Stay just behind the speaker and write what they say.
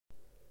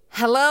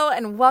Hello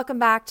and welcome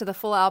back to the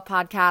Full Out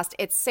Podcast.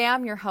 It's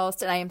Sam, your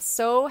host, and I am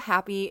so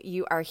happy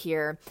you are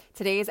here.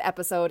 Today's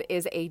episode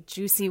is a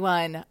juicy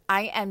one.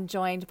 I am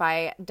joined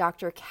by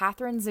Dr.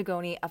 Catherine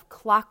Zagoni of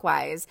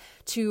Clockwise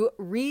to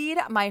read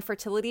my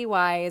Fertility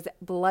Wise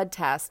blood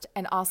test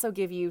and also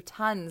give you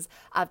tons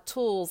of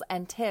tools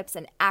and tips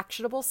and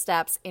actionable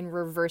steps in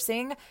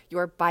reversing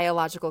your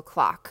biological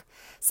clock.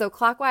 So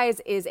Clockwise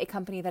is a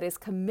company that is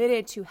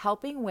committed to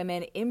helping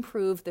women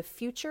improve the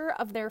future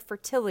of their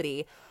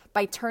fertility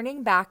by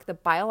turning back the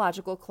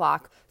biological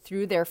clock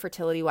through their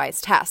Fertility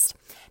Wise test.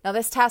 Now,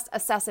 this test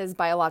assesses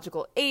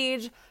biological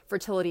age,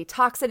 fertility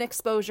toxin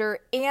exposure,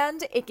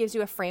 and it gives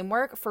you a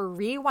framework for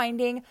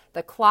rewinding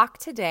the clock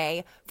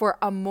today for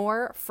a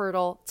more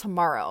fertile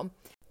tomorrow.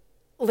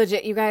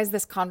 Legit, you guys,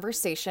 this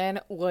conversation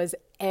was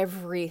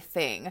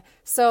everything.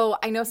 So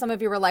I know some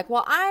of you were like,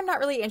 well, I'm not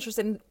really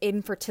interested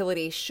in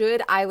fertility.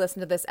 Should I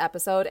listen to this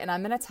episode? And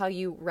I'm going to tell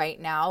you right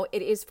now,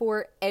 it is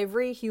for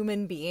every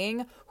human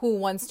being who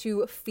wants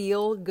to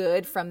feel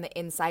good from the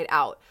inside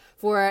out.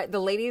 For the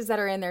ladies that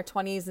are in their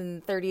 20s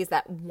and 30s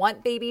that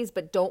want babies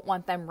but don't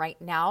want them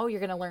right now, you're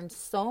going to learn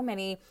so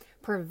many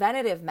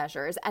preventative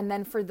measures. And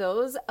then for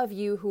those of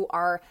you who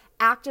are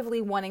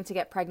actively wanting to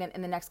get pregnant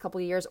in the next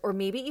couple of years, or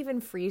maybe even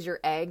freeze your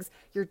eggs,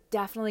 you're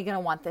definitely going to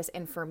want this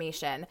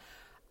information.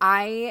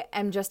 I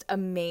am just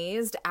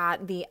amazed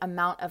at the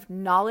amount of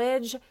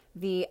knowledge,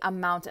 the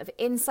amount of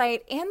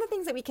insight, and the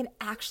things that we can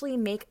actually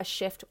make a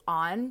shift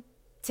on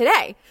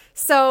today.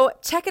 So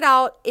check it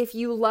out. If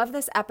you love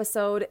this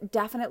episode,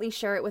 definitely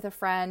share it with a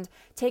friend.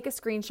 Take a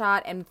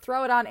screenshot and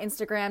throw it on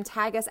Instagram.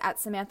 Tag us at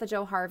Samantha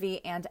Jo Harvey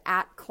and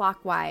at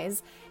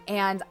Clockwise.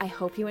 And I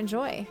hope you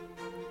enjoy.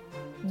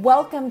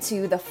 Welcome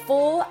to the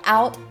Full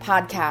Out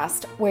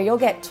Podcast, where you'll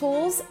get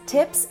tools,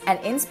 tips, and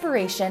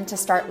inspiration to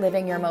start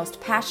living your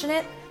most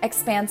passionate,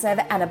 expansive,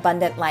 and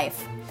abundant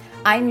life.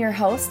 I'm your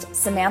host,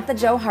 Samantha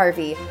Jo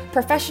Harvey,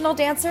 professional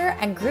dancer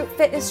and group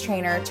fitness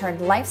trainer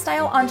turned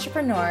lifestyle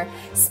entrepreneur,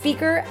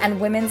 speaker,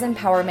 and women's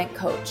empowerment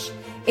coach.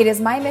 It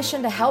is my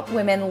mission to help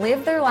women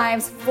live their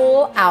lives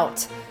full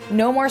out.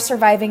 No more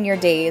surviving your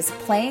days,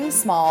 playing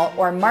small,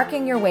 or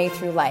marking your way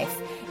through life.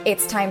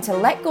 It's time to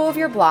let go of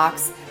your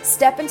blocks,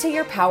 step into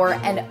your power,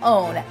 and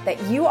own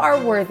that you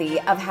are worthy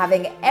of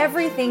having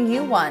everything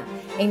you want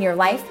in your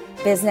life,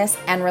 business,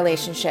 and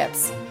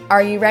relationships.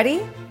 Are you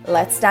ready?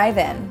 Let's dive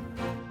in.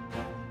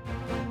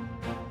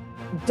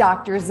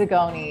 Dr.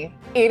 Zagoni,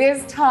 it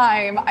is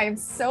time. I'm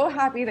so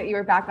happy that you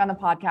are back on the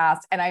podcast,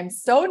 and I'm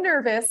so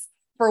nervous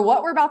for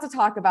what we're about to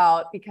talk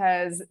about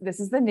because this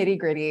is the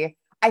nitty-gritty.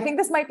 I think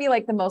this might be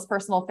like the most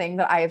personal thing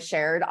that I have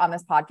shared on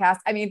this podcast.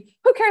 I mean,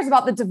 who cares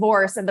about the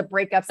divorce and the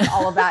breakups and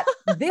all of that?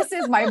 This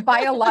is my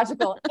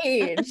biological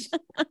age.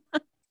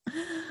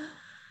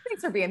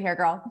 Thanks for being here,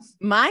 girl.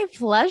 My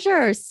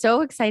pleasure. So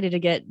excited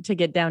to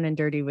get down and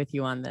dirty with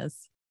you on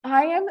this.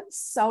 I am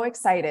so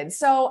excited.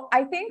 So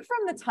I think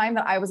from the time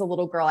that I was a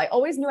little girl, I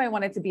always knew I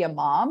wanted to be a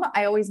mom.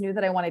 I always knew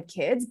that I wanted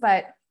kids,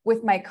 but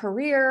with my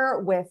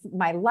career, with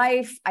my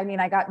life, I mean,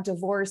 I got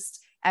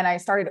divorced and I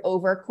started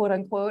over, quote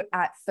unquote,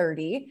 at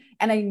 30.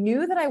 And I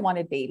knew that I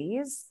wanted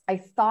babies. I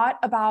thought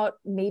about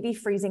maybe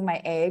freezing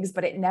my eggs,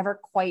 but it never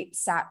quite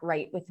sat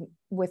right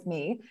with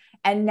me.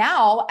 And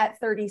now at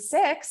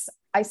 36,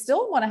 I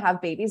still want to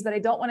have babies, but I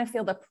don't want to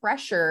feel the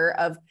pressure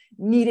of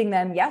needing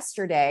them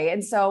yesterday.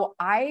 And so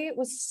I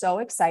was so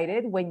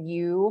excited when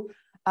you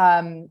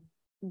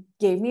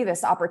gave me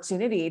this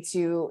opportunity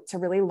to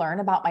really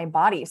learn about my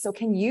body. So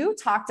can you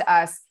talk to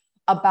us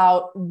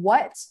about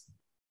what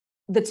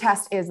the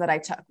test is that I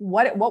took?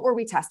 What were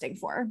we testing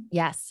for?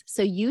 Yes.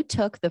 So you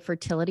took the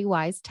Fertility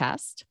Wise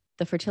test.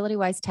 The Fertility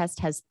Wise test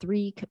has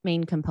three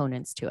main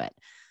components to it.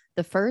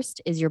 The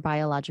first is your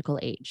biological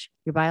age.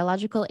 Your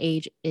biological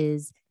age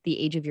is the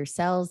age of your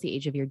cells, the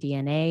age of your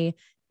DNA.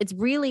 It's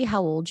really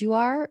how old you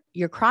are.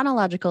 Your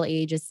chronological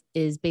age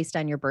is based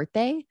on your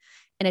birthday,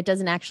 and it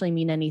doesn't actually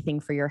mean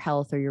anything for your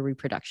health or your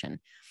reproduction.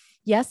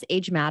 Yes,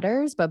 age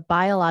matters, but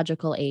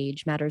biological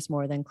age matters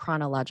more than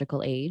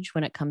chronological age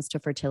when it comes to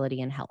fertility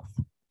and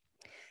health.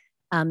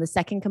 The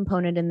second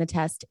component in the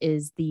test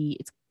is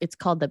it's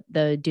called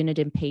the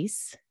Dunedin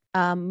Pace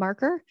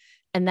marker,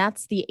 and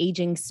that's the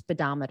aging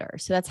speedometer.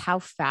 So that's how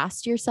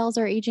fast your cells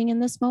are aging in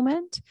this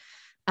moment.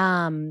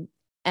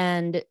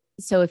 And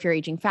so if you're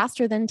aging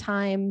faster than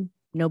time,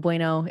 no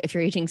bueno. If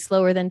you're aging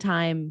slower than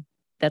time,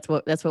 that's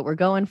what we're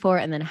going for.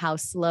 And then how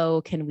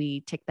slow can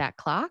we tick that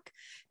clock?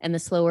 And the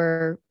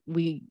slower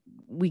we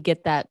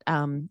get that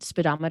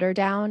speedometer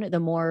down,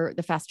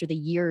 the faster the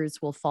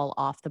years will fall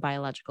off the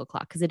biological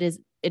clock. Because it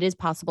is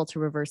possible to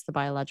reverse the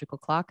biological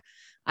clock.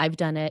 I've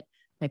done it.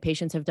 My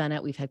patients have done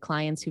it. We've had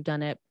clients who've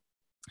done it.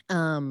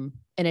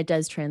 And it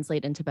does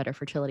translate into better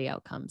fertility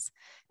outcomes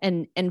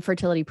and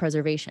fertility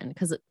preservation.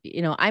 Because,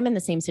 I'm in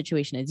the same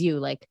situation as you.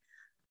 Like,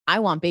 I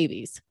want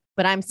babies,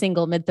 but I'm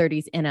single,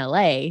 mid-30s in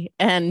LA,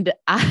 and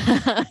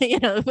I've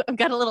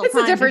got a little it's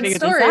time a different to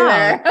figure story this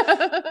out.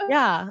 there.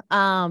 Yeah.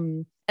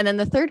 And then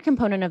the third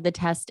component of the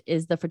test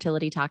is the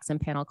fertility toxin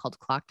panel called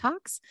Clock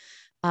Tox.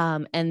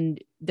 And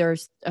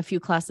there's a few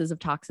classes of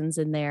toxins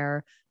in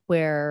there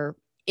where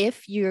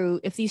if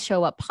these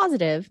show up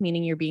positive,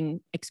 meaning you're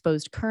being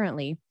exposed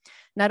currently,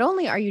 not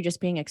only are you just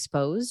being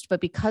exposed,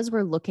 but because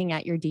we're looking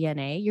at your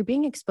DNA, you're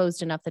being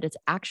exposed enough that it's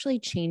actually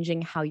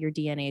changing how your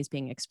DNA is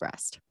being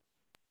expressed.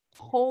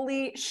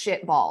 Holy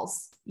shit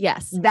balls.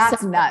 Yes.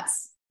 That's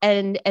nuts.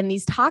 And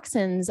these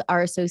toxins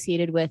are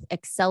associated with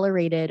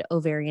accelerated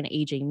ovarian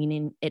aging,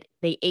 meaning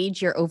they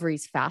age your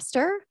ovaries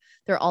faster.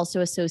 They're also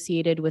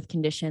associated with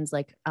conditions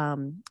like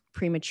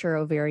premature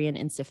ovarian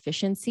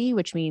insufficiency,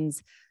 which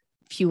means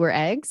fewer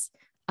eggs,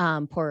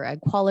 poorer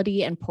egg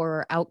quality, and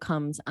poorer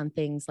outcomes on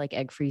things like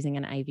egg freezing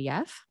and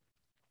IVF.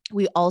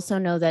 We also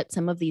know that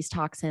some of these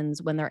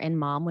toxins, when they're in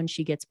mom, when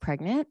she gets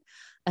pregnant,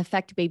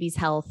 affect baby's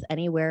health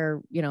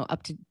anywhere,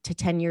 up to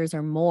 10 years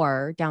or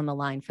more down the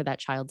line for that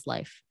child's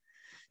life.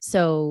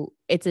 So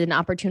it's an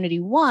opportunity,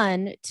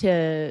 one,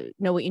 to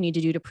know what you need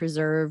to do to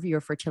preserve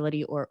your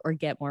fertility or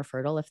get more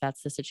fertile if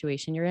that's the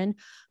situation you're in,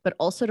 but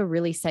also to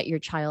really set your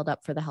child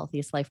up for the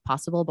healthiest life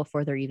possible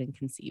before they're even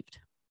conceived.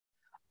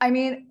 I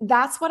mean,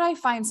 that's what I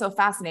find so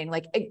fascinating.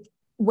 Like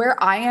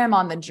where I am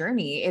on the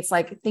journey, it's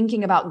like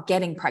thinking about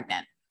getting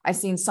pregnant. I've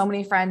seen so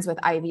many friends with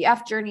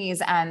IVF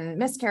journeys and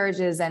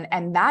miscarriages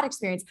and that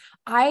experience.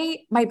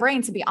 My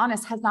brain, to be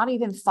honest, has not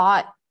even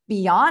thought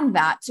beyond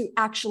that to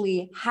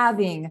actually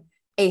having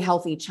a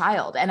healthy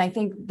child. And I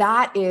think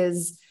that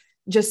is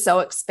just so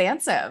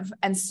expansive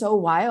and so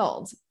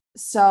wild.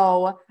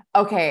 So,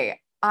 okay.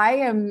 I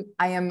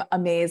am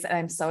amazed and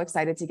I'm so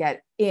excited to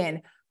get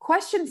in.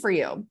 Question for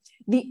you.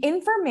 The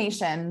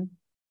information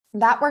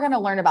that we're going to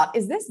learn about,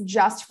 is this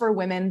just for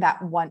women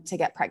that want to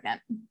get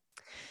pregnant?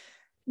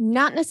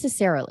 Not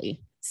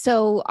necessarily.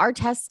 So our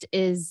test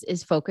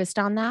is focused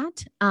on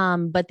that.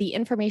 But the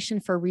information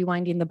for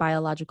rewinding the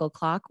biological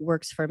clock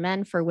works for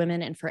men, for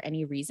women, and for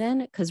any reason,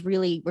 because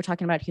really we're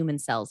talking about human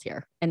cells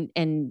here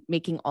and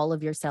making all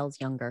of your cells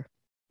younger.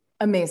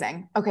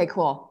 Amazing. Okay,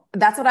 cool.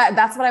 That's what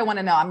I want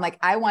to know. I'm like,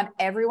 I want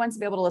everyone to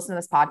be able to listen to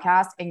this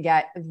podcast and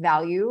get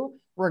value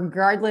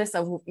regardless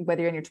of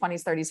whether you're in your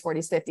 20s, 30s,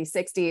 40s, 50s,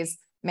 60s,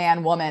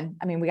 man, woman.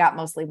 I mean, we got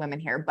mostly women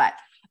here, but,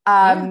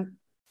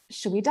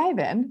 should we dive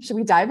in? Should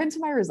we dive into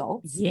my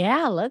results?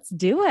 Yeah, let's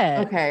do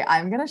it. Okay.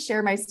 I'm going to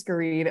share my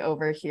screen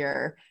over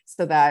here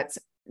so that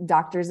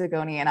Dr.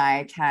 Zagoni and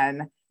I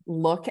can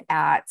look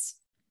at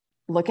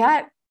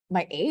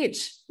my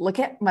age, look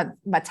at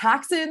my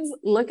toxins,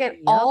 look at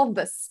all of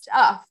the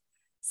stuff.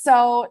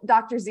 So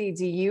Dr. Z,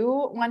 do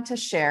you want to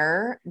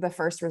share the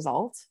first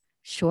result?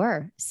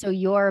 Sure. So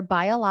your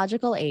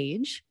biological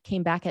age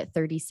came back at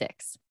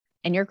 36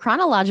 and your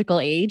chronological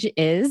age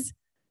is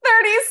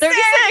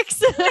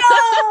 36.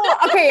 No.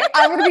 Okay.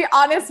 I'm going to be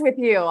honest with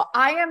you.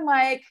 I'm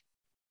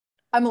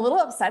a little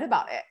upset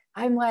about it.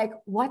 I'm like,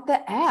 what the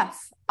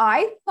F?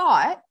 I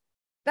thought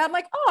that I'm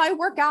like, oh, I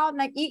work out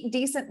and I eat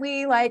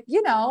decently. Like,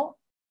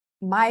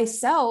 my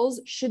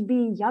cells should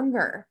be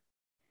younger.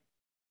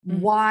 Mm-hmm.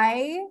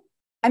 Why?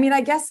 I mean,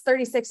 I guess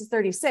 36 is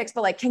 36,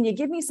 but like, can you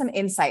give me some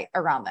insight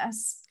around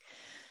this?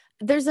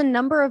 There's a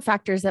number of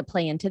factors that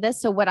play into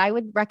this. So what I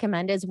would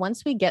recommend is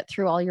once we get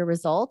through all your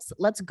results,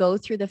 let's go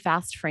through the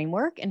FAST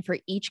framework. And for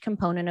each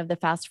component of the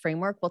FAST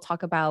framework, we'll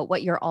talk about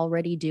what you're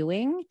already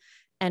doing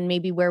and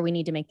maybe where we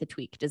need to make the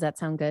tweak. Does that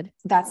sound good?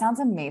 That sounds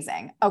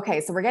amazing.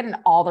 Okay. So we're getting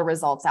all the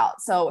results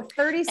out. So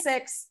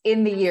 36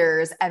 in the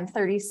years and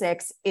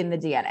 36 in the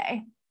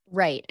DNA.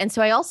 Right. And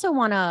so I also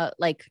want to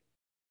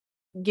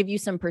give you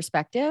some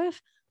perspective.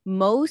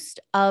 Most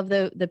of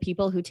the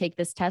people who take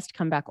this test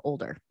come back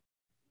older.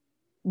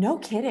 No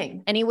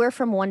kidding. Anywhere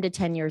from 1 to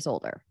 10 years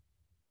older.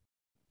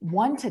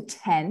 1 to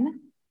 10?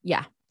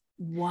 Yeah.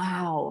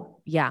 Wow.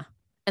 Yeah.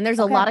 And there's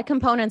a lot of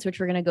components, which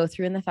we're going to go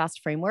through in the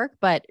FAST framework,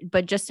 but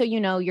just so you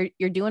know,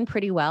 you're doing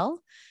pretty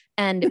well.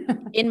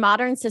 And in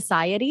modern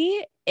society,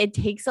 it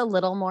takes a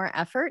little more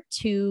effort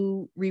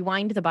to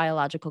rewind the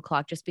biological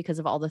clock just because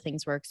of all the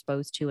things we're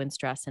exposed to and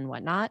stress and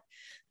whatnot.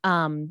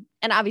 And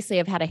obviously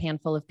I've had a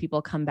handful of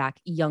people come back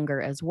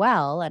younger as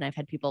well. And I've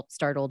had people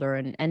start older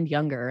and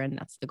younger, and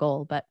that's the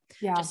goal. But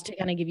just to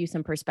kind of give you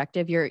some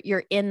perspective,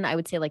 you're in, I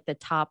would say, like the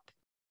top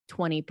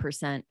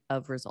 20%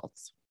 of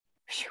results.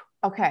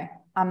 Okay.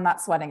 I'm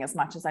not sweating as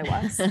much as I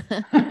was.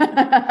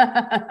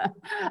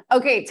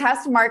 Okay.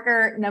 Test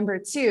marker number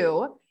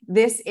 2.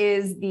 This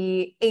is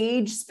the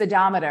age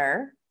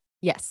speedometer.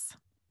 Yes.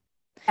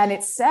 And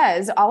it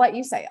says, I'll let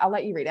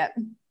you read it.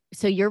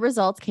 So your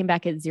results came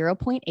back at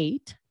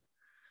 0.8,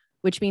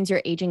 which means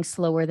you're aging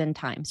slower than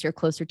time. So you're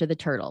closer to the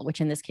turtle,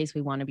 which in this case, we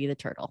want to be the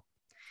turtle.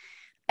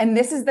 And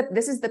this is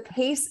the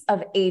pace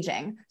of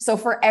aging. So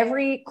for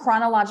every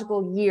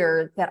chronological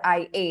year that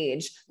I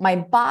age, my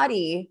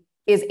body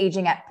is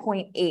aging at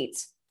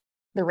 0.8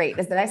 the rate.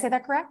 Did I say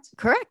that correct?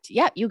 Correct.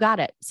 Yeah, you got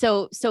it.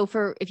 So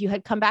if you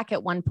had come back at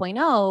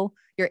 1.0,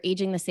 you're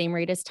aging the same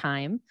rate as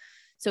time.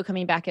 So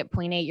coming back at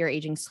 0.8, you're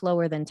aging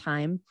slower than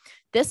time.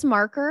 This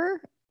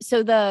marker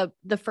So the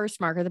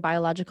first marker, the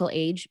biological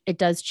age, it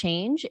does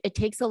change. It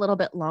takes a little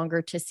bit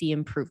longer to see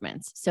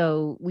improvements.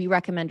 So we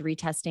recommend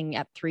retesting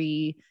at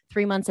three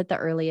months at the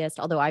earliest,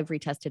 although I've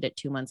retested at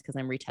 2 months because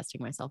I'm retesting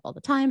myself all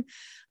the time.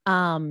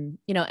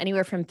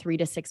 Anywhere from 3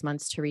 to 6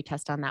 months to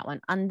retest on that one.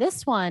 On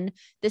this one,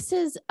 this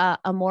is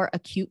a more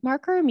acute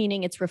marker,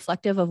 meaning it's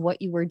reflective of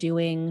what you were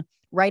doing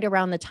right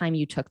around the time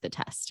you took the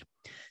test.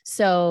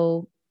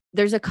 So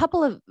there's a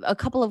couple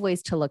of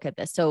ways to look at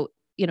this. So,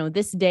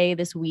 this day,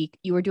 this week,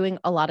 you were doing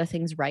a lot of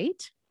things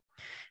right.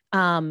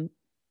 And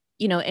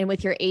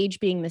with your age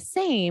being the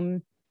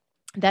same,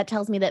 that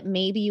tells me that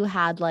maybe you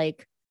had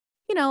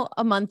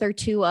a month or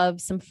two of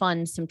some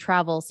fun, some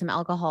travel, some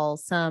alcohol,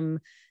 some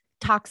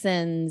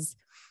toxins.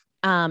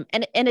 And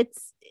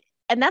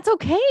that's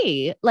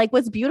okay. Like,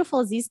 what's beautiful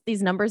is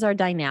these numbers are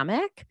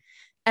dynamic.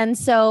 And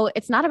so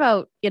it's not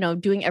about,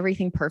 doing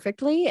everything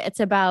perfectly. It's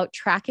about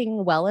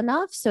tracking well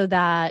enough so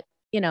that,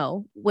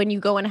 when you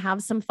go and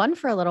have some fun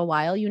for a little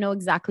while, you know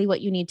exactly what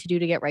you need to do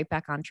to get right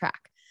back on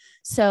track.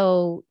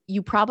 So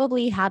you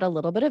probably had a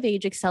little bit of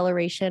age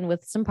acceleration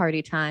with some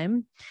party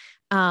time.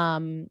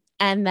 And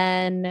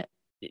then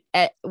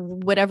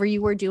whatever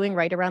you were doing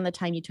right around the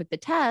time you took the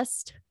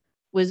test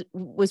was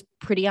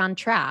pretty on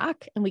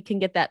track, and we can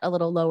get that a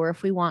little lower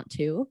if we want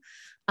to.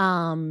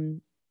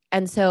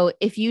 And so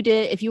if you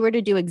were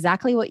to do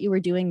exactly what you were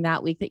doing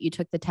that week that you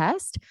took the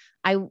test,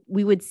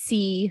 we would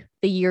see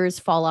the years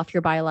fall off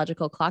your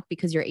biological clock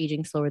because you're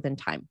aging slower than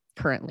time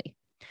currently.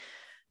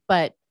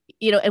 But,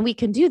 and we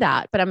can do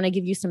that, but I'm going to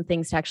give you some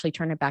things to actually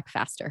turn it back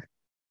faster.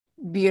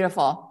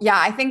 Beautiful. Yeah.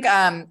 I think,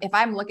 if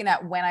I'm looking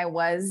at when I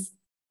was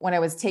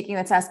taking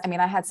the test,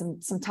 I had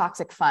some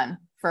toxic fun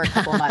for a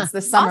couple months.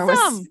 This summer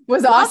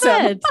was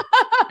awesome.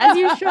 As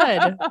you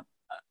should.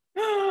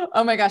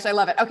 Oh my gosh, I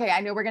love it. Okay,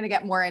 I know we're going to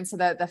get more into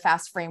the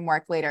FAST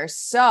framework later.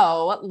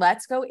 So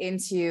let's go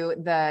into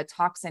the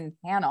toxin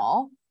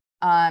panel.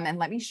 And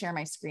let me share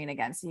my screen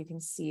again so you can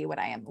see what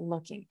I am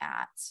looking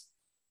at.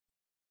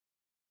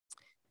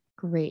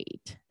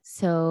 Great.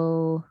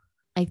 So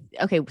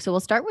we'll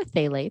start with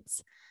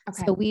phthalates.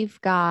 Okay. So we've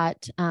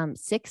got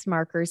 6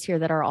 markers here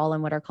that are all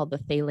in what are called the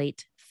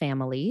phthalate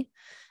family.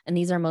 And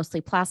these are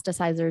mostly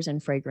plasticizers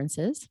and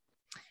fragrances.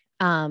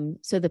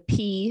 So the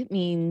P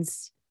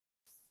means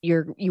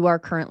you are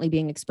currently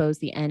being exposed.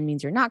 The N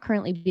means you're not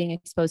currently being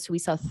exposed. So we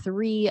saw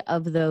 3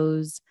 of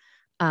those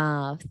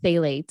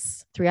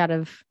phthalates, 3 out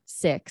of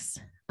 6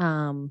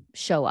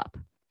 show up.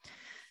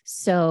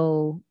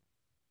 So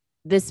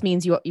this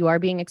means you are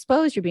being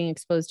exposed. You're being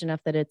exposed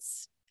enough that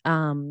it's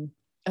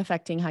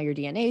affecting how your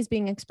DNA is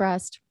being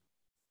expressed.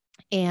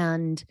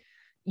 And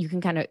you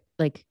can kind of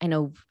I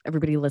know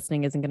everybody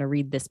listening isn't going to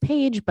read this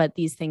page, but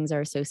these things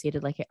are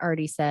associated, like I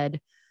already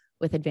said,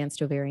 with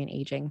advanced ovarian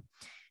aging.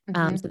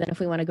 Mm-hmm. So then if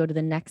we want to go to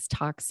the next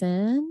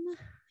toxin,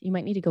 you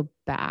might need to go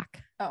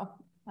back. Oh,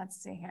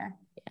 let's see here.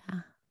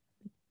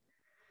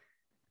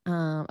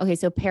 Yeah. Okay.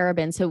 So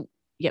paraben. So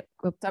yep.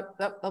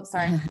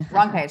 Sorry.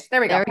 Wrong page. There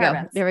we go.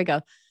 There we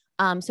go.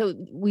 So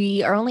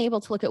we are only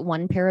able to look at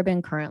one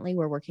paraben currently.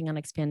 We're working on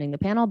expanding the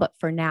panel, but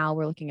for now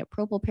we're looking at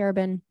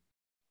propylparaben,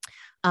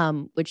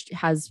 which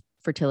has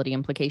fertility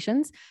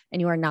implications,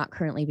 and you are not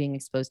currently being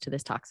exposed to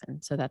this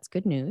toxin. So that's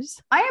good news.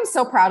 I am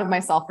so proud of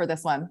myself for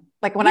this one.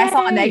 Like when I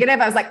saw a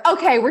negative, I was like,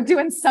 okay, we're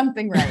doing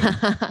something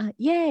right.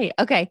 Yay.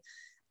 Okay.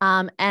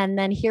 And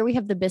then here we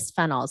have the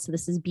bisphenols. So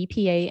this is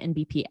BPA and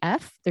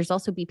BPF. There's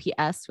also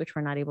BPS, which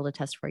we're not able to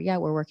test for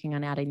yet. We're working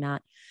on adding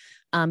that.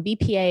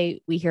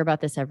 BPA, we hear about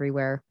this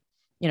everywhere,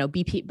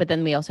 but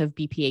then we also have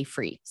BPA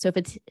free. So if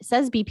it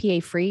says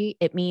BPA free,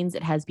 it means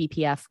it has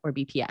BPF or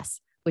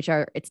BPS, which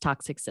are its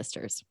toxic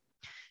sisters.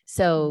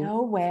 So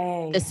no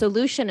way. The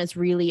solution is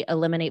really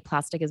eliminate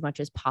plastic as much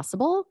as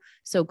possible.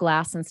 So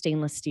glass and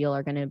stainless steel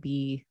are going to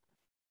be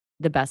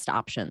the best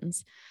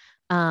options.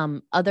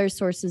 Other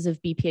sources of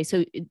BPA.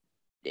 So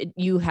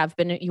you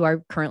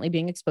are currently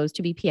being exposed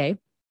to BPA.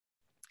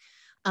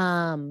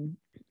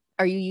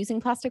 Are you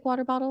using plastic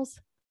water bottles?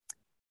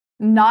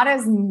 Not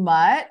as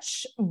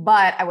much,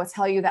 but I will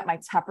tell you that my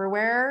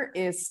Tupperware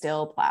is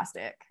still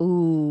plastic.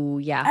 Ooh,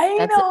 yeah.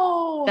 I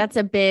know. That's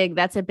a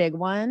big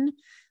one.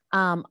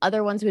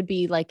 Other ones would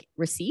be like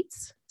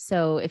receipts.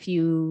 So if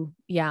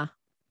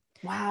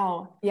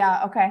Wow.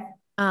 Yeah. Okay.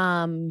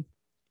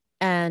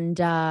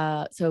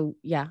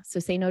 So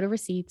say no to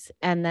receipts.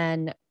 And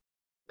then,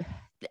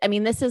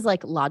 this is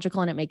like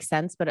logical and it makes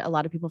sense, but a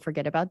lot of people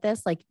forget about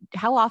this. Like,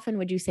 how often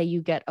would you say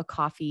you get a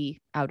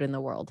coffee out in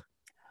the world?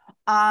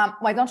 Well,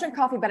 I don't drink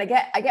coffee, but I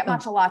get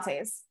matcha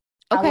lattes.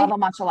 Okay. I love a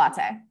matcha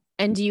latte.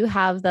 And do you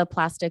have the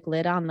plastic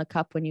lid on the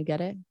cup when you get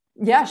it?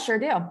 Yeah, sure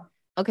do.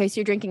 Okay. So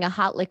you're drinking a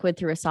hot liquid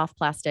through a soft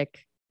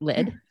plastic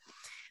lid.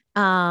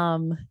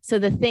 So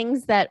the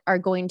things that are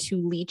going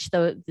to leach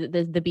the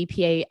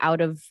BPA out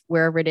of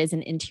wherever it is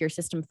and into your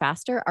system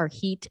faster are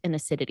heat and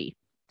acidity.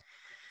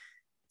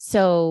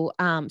 So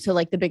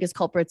like the biggest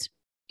culprits,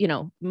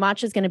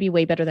 matcha is going to be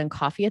way better than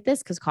coffee at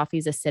this because coffee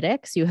is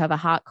acidic. So you have a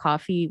hot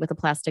coffee with a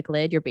plastic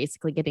lid, you're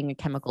basically getting a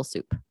chemical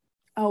soup.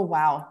 Oh,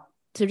 wow.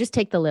 So just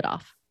take the lid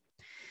off.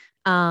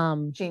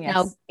 Genius.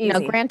 Now,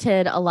 Easy.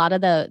 granted, a lot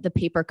of the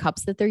paper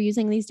cups that they're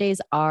using these days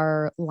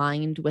are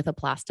lined with a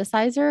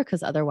plasticizer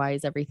because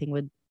otherwise everything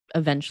would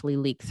eventually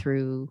leak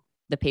through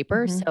the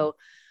paper. Mhm. So,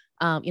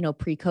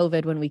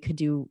 pre-COVID, when we could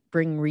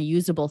bring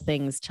reusable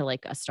things to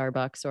like a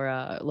Starbucks or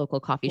a local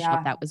coffee shop,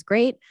 Yeah. that was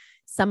great.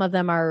 Some of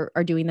them are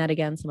doing that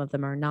again. Some of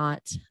them are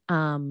not.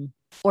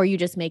 Or you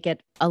just make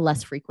it a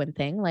less frequent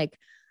thing. Like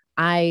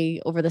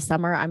over the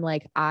summer, I'm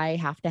like, I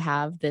have to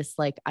have this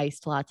like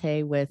iced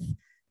latte with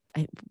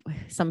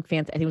some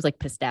fancy, I think it was like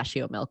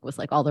pistachio milk was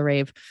like all the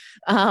rave.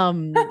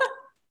 And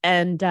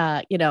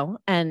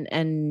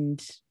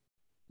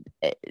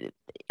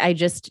I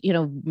just,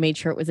 made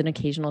sure it was an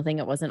occasional thing.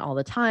 It wasn't all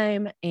the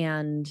time.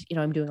 And,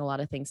 I'm doing a lot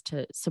of things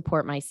to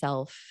support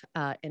myself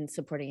in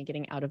supporting and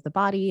getting out of the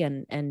body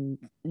and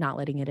not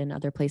letting it in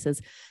other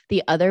places.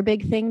 The other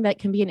big thing that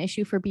can be an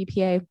issue for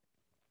BPA,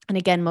 and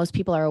again, most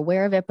people are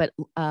aware of it, but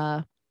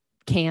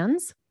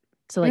cans.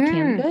 So like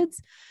canned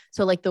goods.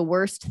 So like the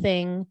worst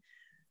thing,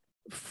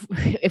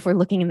 if we're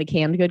looking in the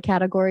canned good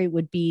category,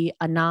 would be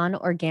a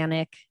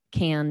non-organic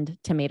canned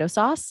tomato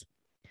sauce.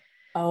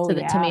 Oh, so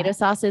the tomato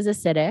sauce is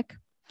acidic.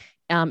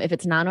 If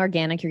it's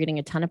non-organic, you're getting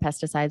a ton of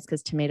pesticides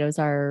because tomatoes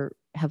are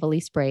heavily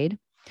sprayed.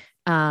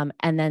 And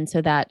then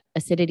so that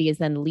acidity is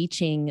then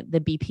leaching the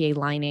BPA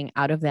lining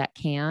out of that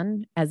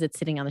can as it's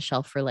sitting on the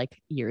shelf for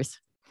like years.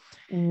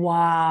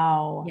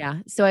 Wow. Yeah.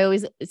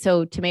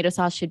 So tomato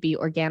sauce should be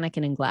organic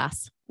and in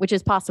glass, which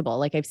is possible.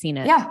 Like I've seen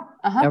it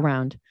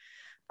around.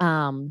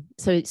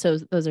 So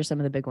those are some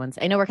of the big ones.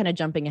 I know we're kind of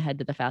jumping ahead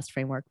to the FAST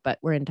framework, but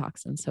we're in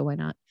toxins, so why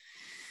not?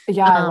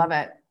 Yeah, I love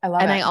it.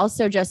 I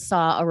also just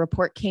saw a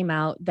report came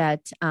out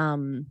that,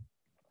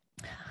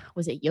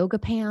 was it yoga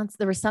pants?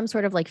 There was some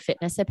sort of like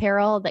fitness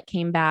apparel that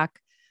came back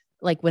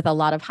like with a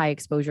lot of high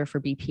exposure for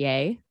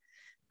BPA.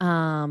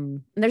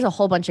 And there's a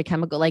whole bunch of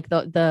chemical, like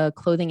the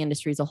clothing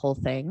industry is a whole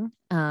thing.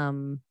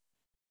 And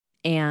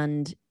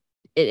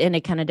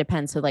it kind of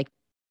depends. So like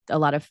a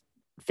lot of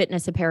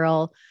fitness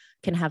apparel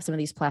can have some of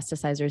these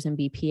plasticizers and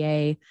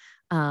BPA.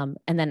 And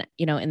then,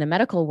 in the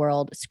medical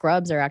world,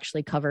 scrubs are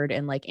actually covered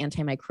in like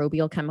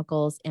antimicrobial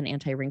chemicals and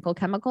anti-wrinkle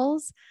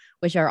chemicals,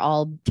 which are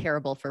all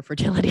terrible for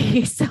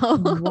fertility. So,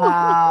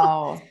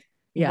 wow.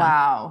 Yeah.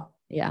 Wow.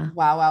 Yeah.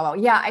 Wow.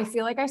 Yeah. I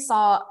feel like I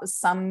saw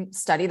some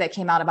study that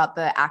came out about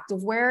the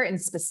activewear,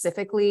 and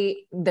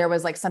specifically there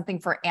was like something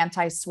for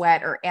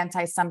anti-sweat or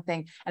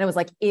anti-something. And it was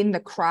like in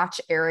the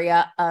crotch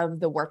area of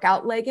the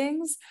workout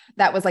leggings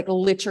that was like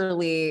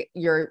literally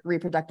your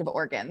reproductive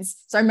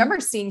organs. So I remember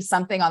seeing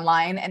something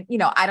online, and,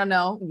 I don't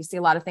know, you see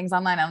a lot of things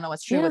online. I don't know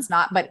what's true, what's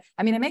not, but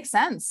I mean, it makes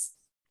sense.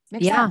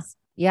 Makes sense.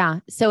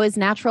 Yeah. So as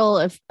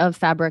natural of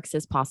fabrics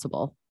as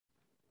possible.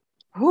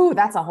 Ooh,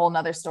 that's a whole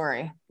nother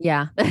story.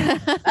 Yeah.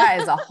 That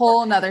is a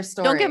whole nother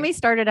story. Don't get me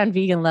started on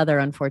vegan leather,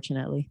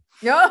 unfortunately.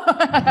 All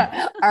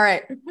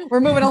right. We're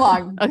moving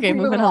along. Okay.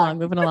 Moving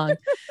along.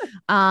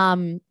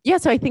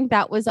 So I think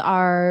that was we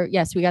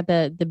got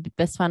the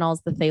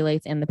bisphenols, the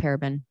phthalates, and the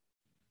paraben.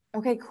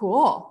 Okay,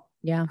 cool.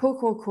 Yeah.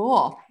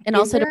 Cool. And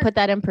also to put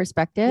that in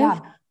perspective,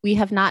 we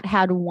have not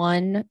had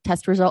one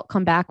test result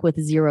come back with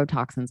 0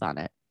 toxins on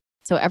it.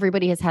 So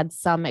everybody has had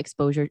some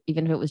exposure,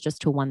 even if it was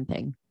just to one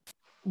thing.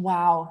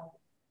 Wow.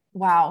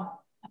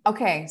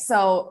 Okay.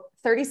 So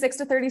 36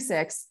 to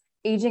 36,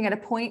 aging at a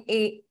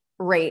 0.8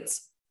 rate,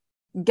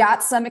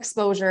 got some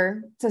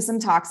exposure to some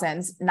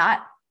toxins,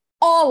 not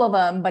all of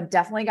them, but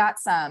definitely got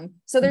some.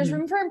 So there's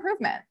room for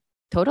improvement.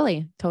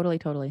 Totally.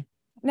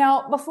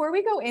 Now, before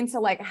we go into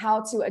like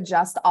how to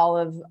adjust all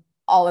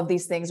of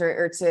these things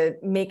or to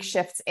make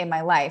shifts in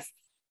my life,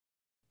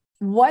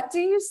 what do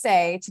you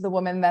say to the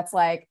woman that's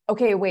like,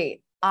 okay,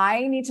 wait,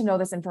 I need to know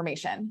this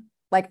information.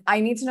 Like, I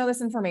need to know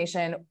this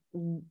information.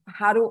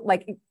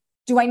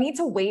 Do I need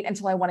to wait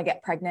until I want to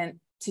get pregnant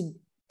to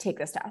take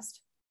this test?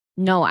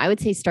 No, I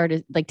would say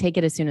take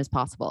it as soon as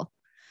possible,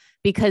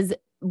 because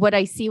what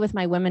I see with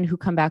my women who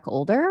come back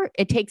older,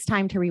 it takes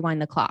time to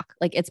rewind the clock.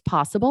 Like it's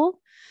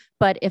possible,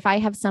 but if I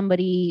have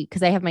somebody,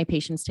 because I have my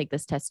patients take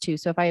this test too.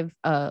 So if I have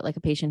like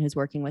a patient who's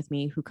working with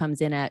me who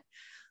comes in at,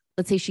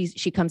 let's say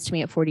she comes to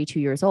me at 42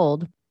 years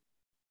old,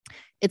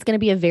 it's going to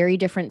be a very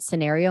different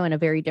scenario and a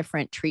very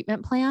different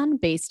treatment plan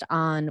based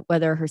on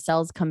whether her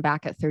cells come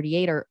back at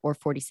 38 or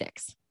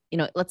 46.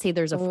 Let's say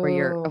there's a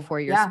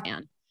four-year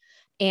span.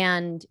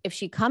 And if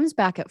she comes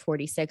back at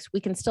 46,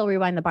 we can still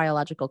rewind the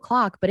biological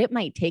clock, but it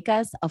might take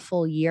us a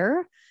full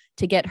year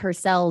to get her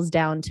cells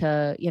down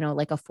to,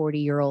 like a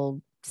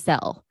 40-year-old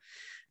cell.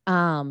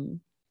 And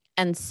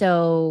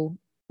so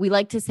we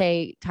like to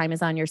say time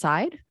is on your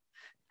side.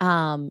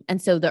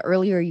 And so the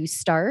earlier you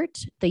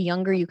start, the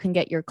younger you can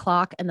get your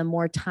clock and the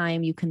more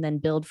time you can then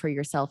build for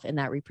yourself in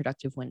that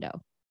reproductive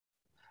window.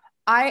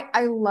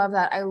 I love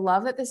that. I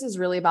love that this is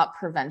really about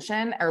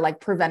prevention or like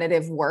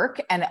preventative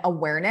work and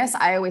awareness.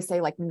 I always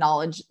say like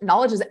knowledge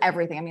is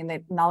everything. I mean,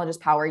 the knowledge is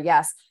power.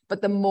 Yes.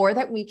 But the more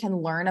that we can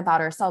learn about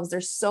ourselves,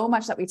 there's so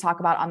much that we talk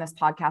about on this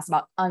podcast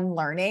about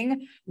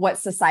unlearning what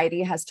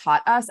society has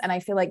taught us. And I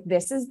feel like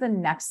this is the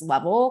next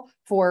level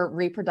for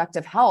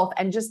reproductive health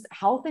and just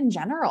health in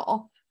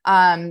general.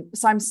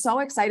 So I'm so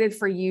excited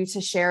for you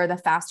to share the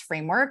FAST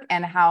framework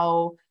and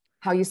how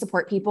you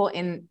support people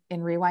in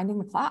rewinding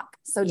the clock.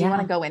 So do you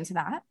want to go into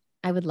that?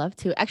 I would love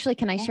to. Actually,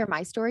 can I share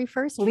my story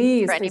first?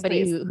 Please, for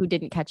anybody who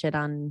didn't catch it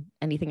on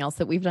anything else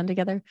that we've done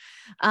together.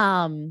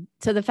 So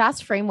the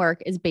FAST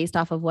framework is based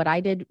off of what I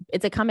did.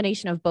 It's a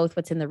combination of both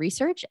what's in the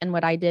research and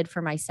what I did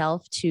for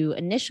myself to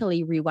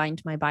initially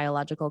rewind my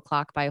biological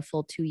clock by a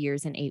full 2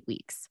 years and 8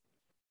 weeks.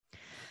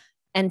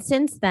 And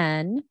since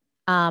then,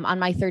 on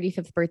my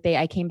 35th birthday,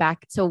 I came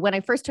back. So when I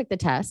first took the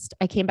test,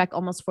 I came back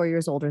almost 4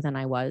 years older than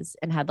I was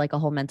and had like a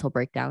whole mental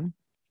breakdown.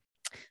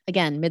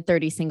 Again,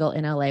 mid-30s, single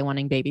in LA,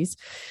 wanting babies.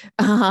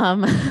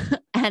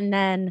 And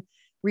then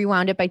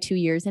rewound it by 2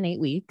 years and 8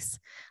 weeks.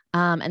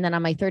 And then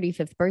on my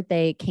 35th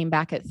birthday, came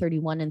back at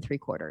 31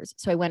 3/4.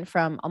 So I went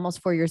from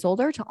almost 4 years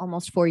older to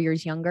almost 4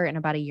 years younger in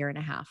about a year and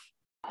a half.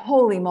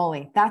 Holy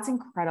moly. That's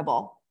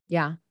incredible.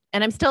 Yeah.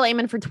 And I'm still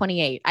aiming for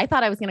 28. I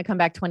thought I was going to come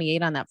back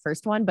 28 on that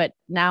first one, but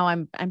now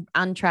I'm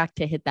on track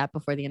to hit that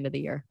before the end of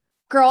the year.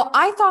 Girl,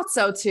 I thought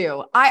so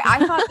too.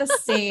 I thought the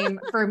same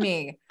for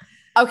me.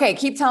 Okay.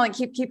 Keep going.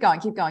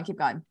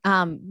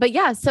 But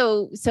yeah,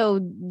 so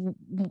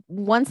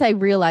once I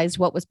realized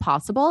what was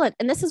possible,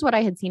 and this is what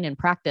I had seen in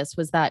practice,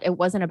 was that it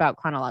wasn't about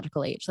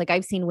chronological age. Like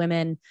I've seen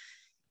women,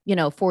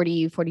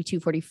 40, 42,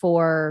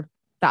 44,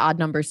 the odd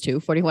numbers too,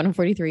 41 and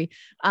 43,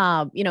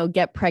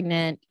 get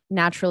pregnant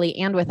naturally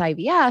and with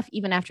IVF,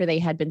 even after they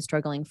had been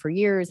struggling for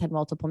years, had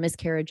multiple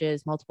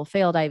miscarriages, multiple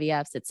failed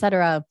IVFs, et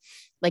cetera.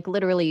 Like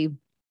literally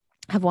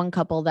have one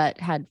couple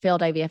that had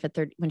failed IVF at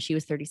 30 when she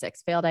was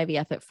 36, failed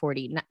IVF at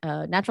 40,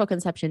 natural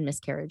conception,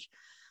 miscarriage.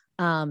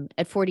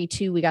 At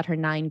 42, we got her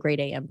 9 grade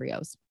A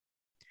embryos.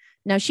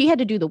 Now she had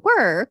to do the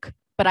work,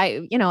 but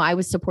I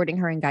was supporting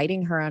her and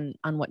guiding her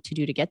on what to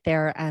do to get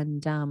there.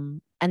 And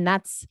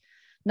that's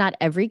not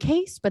every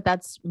case, but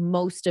that's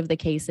most of the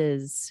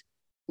cases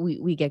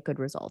we get good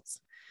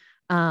results.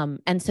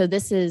 And so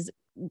this is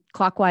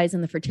Clockwise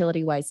and the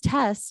Fertility Wise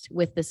test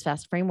with this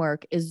FAST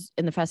framework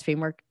and the FAST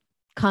framework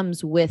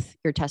comes with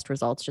your test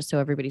results, just so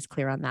everybody's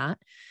clear on that,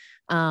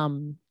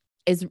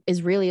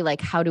 is really like,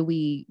 how do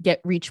we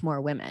reach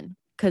more women?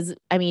 Because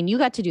you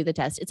got to do the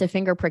test. It's a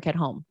finger prick at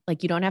home.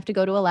 Like you don't have to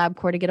go to a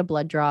LabCorp to get a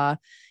blood draw.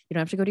 You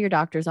don't have to go to your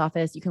doctor's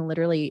office. You can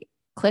literally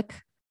click,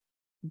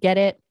 get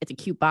it. It's a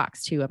cute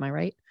box too. Am I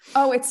right?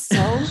 Oh, it's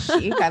so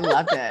chic. I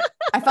loved it.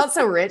 I felt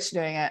so rich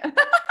doing it.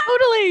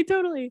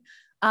 Totally.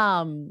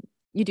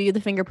 You do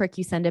the finger prick,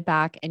 you send it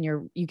back, and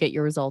you get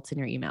your results in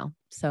your email.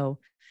 So,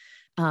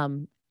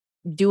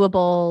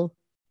 doable,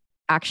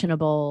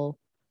 actionable,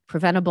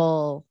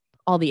 preventable,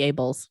 all the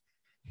ables.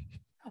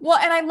 Well,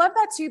 and I love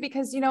that too,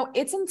 because,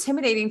 it's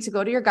intimidating to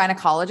go to your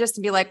gynecologist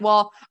and be like,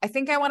 well, I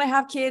think I want to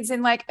have kids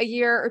in like a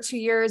year or 2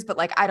 years, but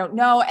like, I don't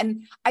know.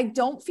 And I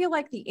don't feel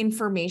like the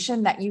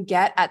information that you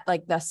get at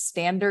like the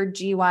standard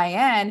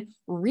GYN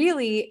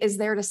really is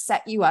there to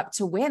set you up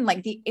to win.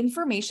 Like the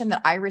information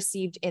that I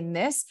received in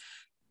this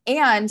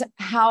and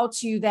how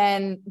to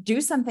then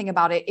do something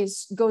about it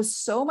goes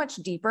so much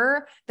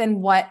deeper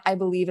than what I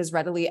believe is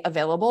readily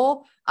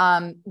available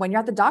when you're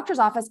at the doctor's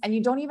office, and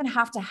you don't even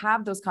have to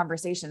have those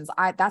conversations.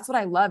 That's what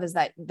I love, is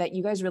that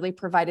you guys really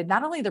provided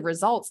not only the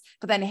results,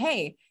 but then,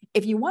 hey,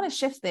 if you want to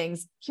shift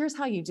things, here's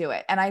how you do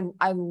it. And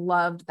I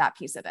loved that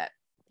piece of it.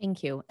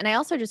 Thank you. And I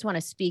also just want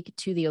to speak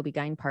to the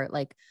OB-GYN part.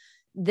 Like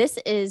this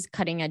is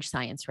cutting edge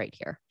science right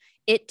here.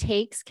 It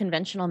takes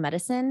conventional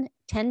medicine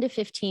 10 to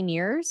 15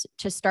 years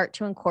to start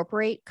to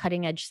incorporate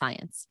cutting edge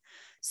science.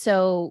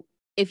 So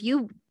if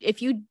you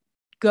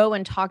go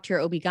and talk to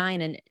your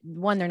OB-GYN, and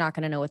one, they're not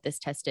going to know what this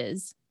test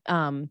is.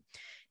 And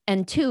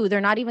two,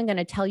 they're not even going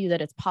to tell you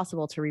that it's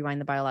possible to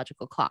rewind the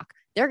biological clock.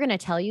 They're going to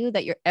tell you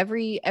that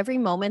every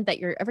month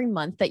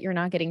that you're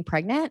not getting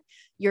pregnant,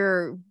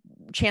 your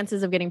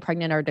chances of getting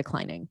pregnant are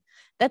declining.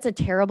 That's a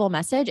terrible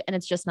message. And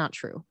it's just not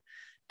true.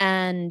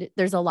 And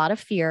there's a lot of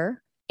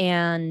fear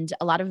and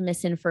a lot of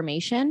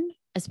misinformation,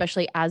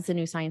 especially as the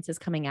new science is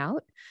coming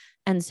out.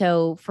 And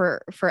so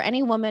for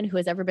any woman who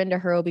has ever been to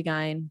her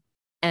OB-GYN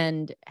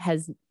and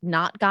has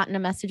not gotten a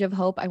message of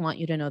hope, I want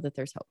you to know that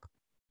there's hope.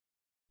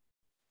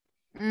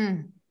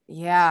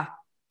 Yeah.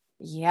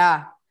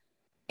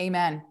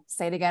 Amen.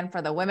 Say it again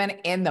for the women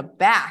in the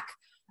back.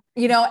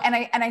 And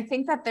I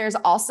think that there's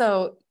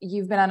also,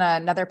 you've been on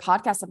another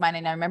podcast of mine,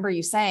 and I remember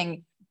you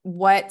saying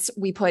what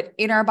we put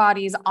in our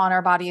bodies, on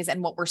our bodies,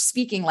 and what we're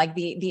speaking, like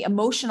the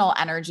emotional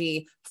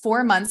energy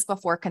 4 months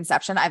before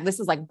conception. This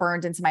is like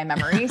burned into my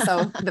memory.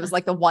 So there was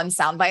like the one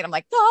soundbite. I'm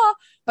like,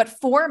 but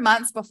 4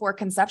 months before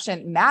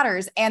conception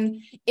matters.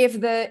 And if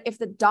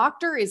the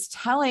doctor is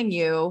telling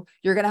you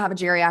you're going to have a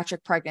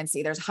geriatric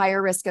pregnancy, there's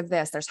higher risk of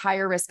this, there's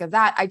higher risk of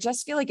that, I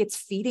just feel like it's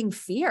feeding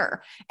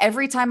fear.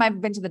 Every time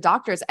I've been to the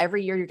doctors,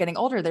 every year you're getting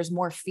older, there's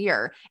more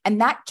fear,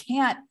 and that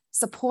can't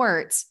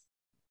support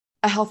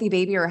a healthy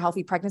baby or a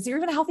healthy pregnancy or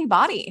even a healthy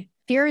body.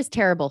 Fear is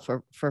terrible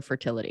for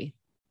fertility.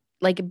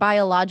 Like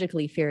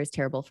biologically, fear is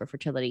terrible for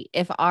fertility.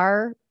 If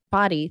our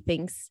body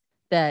thinks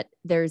that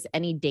there's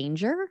any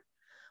danger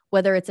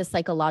whether it's a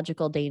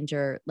psychological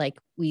danger, like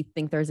we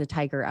think there's a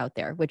tiger out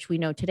there, which we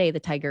know today the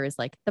tiger is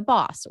like the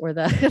boss or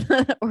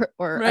the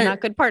or Right. a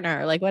not good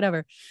partner, or like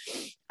whatever.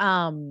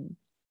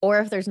 Or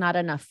if there's not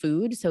enough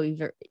food. So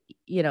either,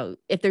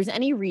 if there's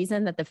any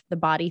reason that the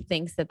body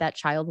thinks that that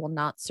child will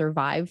not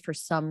survive for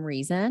some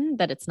reason,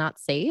 that it's not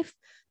safe,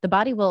 the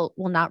body will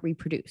not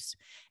reproduce.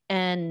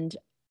 And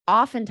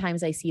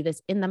oftentimes I see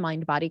this in the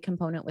mind body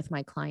component with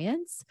my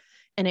clients.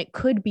 And it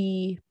could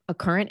be a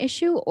current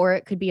issue, or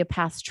it could be a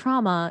past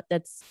trauma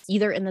that's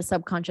either in the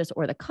subconscious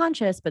or the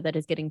conscious, but that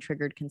is getting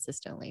triggered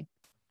consistently.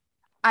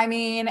 I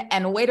mean,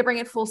 and way to bring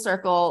it full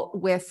circle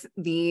with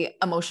the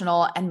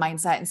emotional and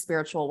mindset and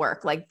spiritual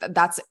work. Like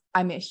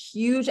I'm a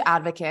huge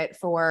advocate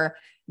for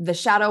the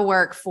shadow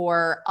work,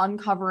 for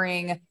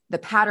uncovering the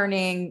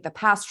patterning, the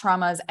past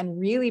traumas, and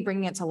really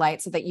bringing it to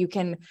light so that you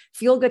can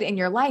feel good in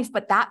your life.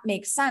 But that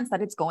makes sense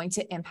that it's going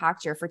to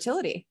impact your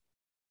fertility.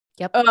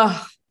 Yep.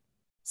 Ugh,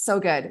 so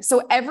good.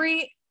 So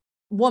every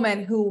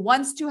woman who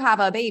wants to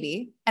have a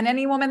baby and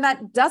any woman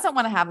that doesn't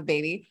want to have a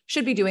baby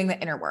should be doing the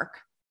inner work,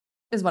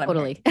 is what I'm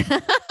totally.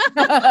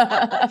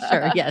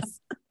 Sure. Yes.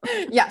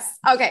 Yes.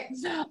 Okay.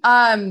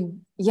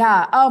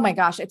 Yeah. Oh my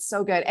gosh. It's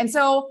so good. And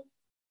so,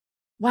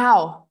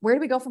 wow, where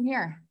do we go from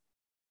here?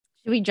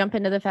 Should we jump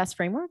into the FAST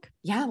framework?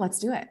 Yeah, let's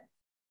do it.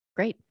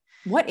 Great.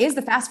 What is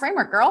the FAST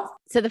framework, girl?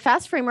 So the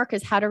FAST framework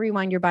is how to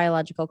rewind your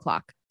biological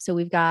clock. So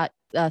we've got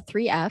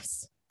 3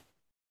 F's: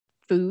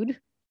 food,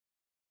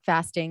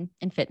 fasting,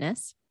 and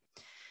fitness.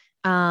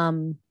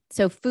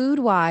 So food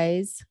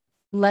wise,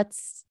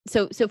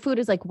 so food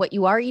is like what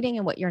you are eating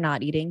and what you're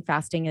not eating.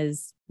 Fasting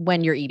is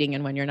when you're eating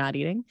and when you're not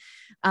eating.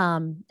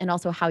 And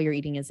also how you're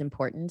eating is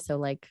important. So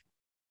like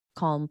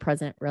calm,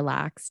 present,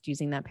 relaxed,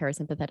 using that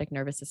parasympathetic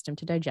nervous system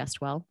to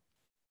digest well.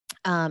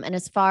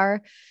 And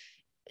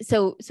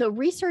so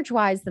research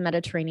wise, the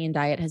Mediterranean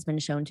diet has been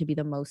shown to be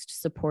the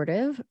most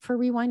supportive for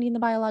rewinding the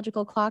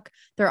biological clock.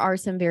 There are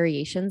some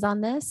variations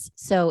on this.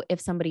 So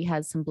if somebody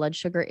has some blood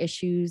sugar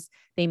issues,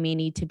 they may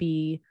need to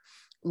be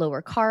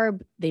lower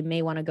carb. They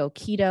may want to go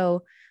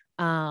keto.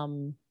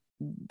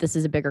 This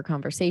is a bigger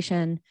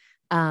conversation.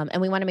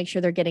 And we want to make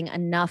sure they're getting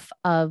enough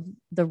of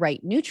the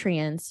right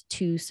nutrients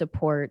to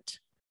support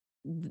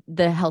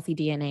the healthy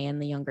DNA in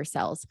the younger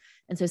cells.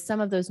 And so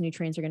some of those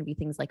nutrients are going to be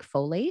things like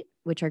folate,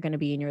 which are going to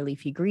be in your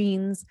leafy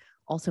greens,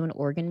 also in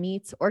organ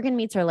meats. Organ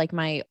meats are like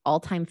my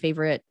all-time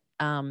favorite.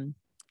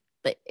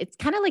 It's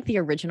kind of like the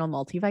original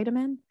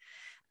multivitamin.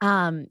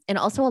 And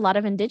also a lot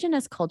of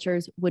indigenous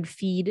cultures would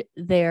feed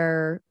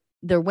their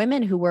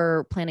women who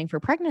were planning for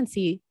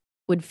pregnancy,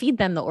 would feed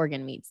them the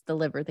organ meats, the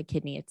liver, the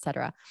kidney,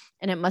 etc.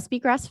 And it must be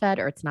grass-fed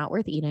or it's not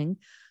worth eating.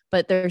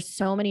 But there's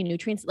so many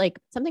nutrients, like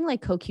something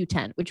like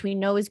CoQ10, which we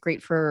know is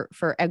great for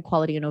egg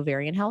quality and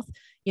ovarian health.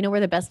 You know where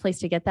the best place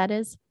to get that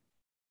is?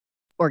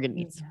 Organ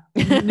meats.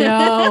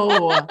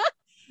 No.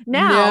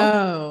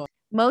 Now,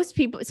 most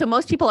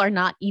people are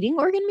not eating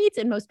organ meats,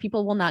 and most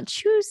people will not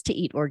choose to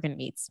eat organ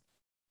meats.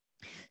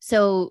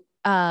 So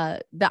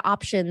the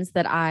options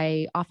that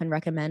I often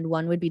recommend,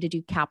 one would be to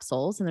do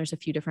capsules, and there's a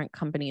few different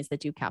companies that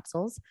do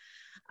capsules.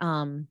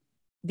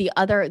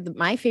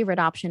 My favorite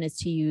option is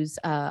to use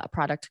a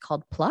product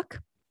called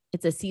Pluck.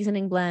 It's a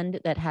seasoning blend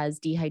that has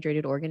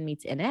dehydrated organ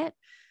meats in it.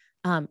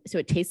 So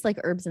it tastes like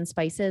herbs and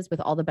spices with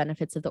all the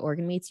benefits of the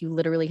organ meats. You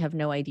literally have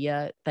no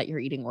idea that you're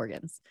eeating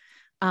organs.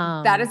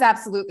 That is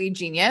absolutely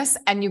genius.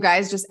 And you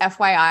guys, just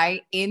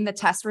FYI, in the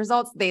test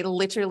results, they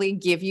literally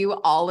give you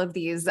all of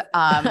these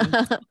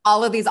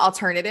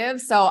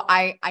alternatives. So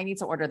I need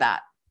to order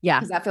that. Yeah.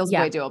 Because that feels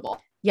way doable.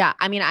 Yeah.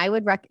 I mean,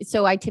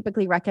 I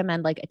typically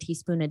recommend like a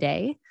teaspoon a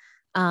day.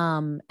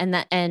 And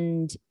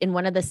in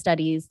one of the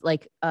studies,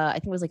 like, I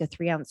think it was like a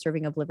 3-ounce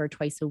serving of liver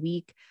twice a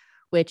week,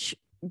 which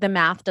the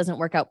math doesn't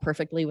work out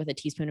perfectly with a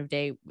teaspoon of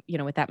day,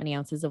 with that many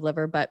ounces of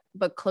liver, but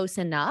close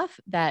enough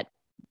that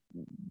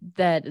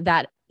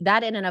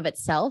in and of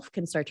itself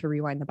can start to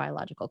rewind the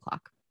biological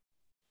clock.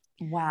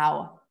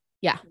 Wow.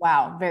 Yeah.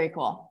 Wow. Very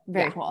cool.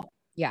 Very cool.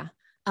 Yeah.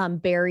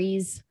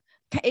 Berries,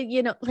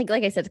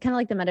 like I said, it's kind of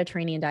like the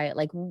Mediterranean diet,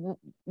 like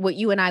what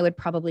you and I would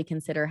probably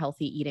consider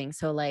healthy eating.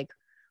 So like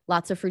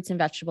lots of fruits and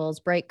vegetables,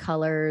 bright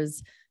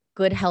colors,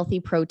 good, healthy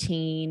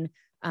protein,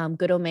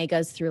 good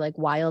omegas through like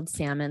wild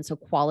salmon. So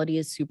quality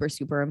is super,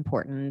 super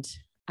important.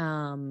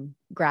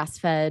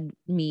 Grass-fed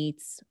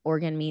meats,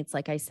 organ meats,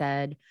 like I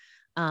said,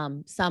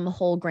 some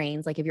whole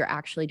grains. Like if you're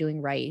actually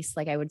doing rice,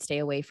 like I would stay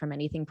away from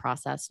anything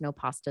processed, no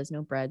pastas,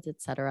 no breads,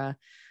 etc.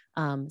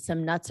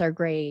 Some nuts are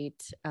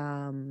great.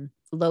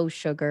 Low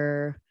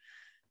sugar,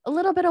 a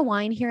little bit of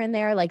wine here and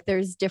there. Like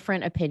there's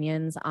different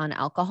opinions on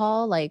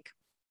alcohol. Like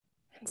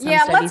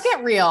let's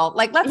get real.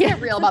 Let's get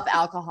real about the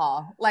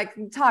alcohol. Like,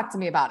 talk to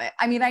me about it.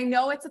 I mean, I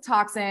know it's a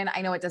toxin.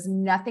 I know it does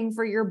nothing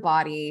for your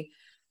body.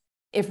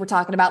 If we're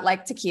talking about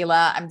like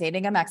tequila, I'm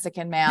dating a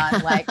Mexican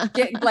man.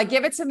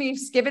 Give it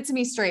to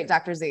me straight,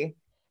 Dr. Z.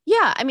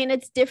 Yeah. I mean,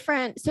 it's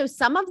different. So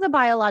some of the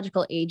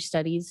biological age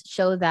studies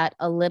show that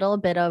a little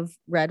bit of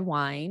red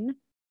wine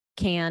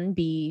can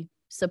be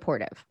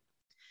supportive.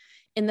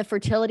 In the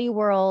fertility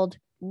world,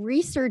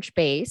 research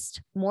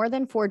based, more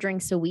than 4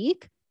 drinks a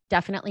week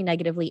definitely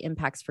negatively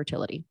impacts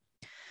fertility.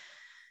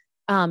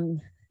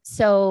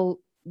 So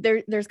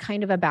there's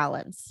kind of a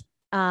balance.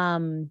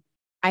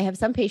 I have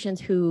some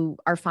patients who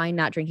are fine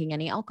not drinking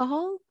any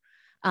alcohol,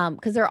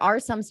 because there are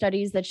some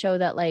studies that show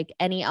that like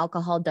any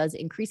alcohol does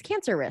increase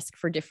cancer risk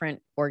for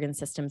different organ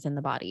systems in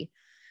the body.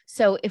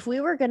 So if we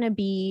were going to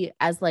be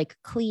as like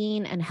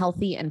clean and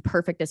healthy and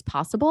perfect as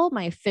possible,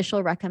 my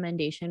official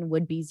recommendation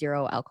would be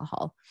 0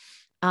 alcohol.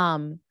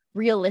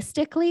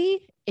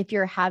 Realistically, if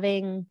you're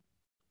having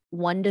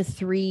 1 to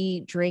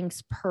 3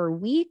 drinks per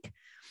week,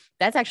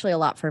 that's actually a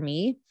lot for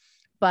me,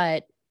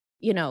 but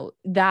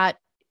that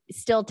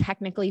still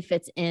technically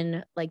fits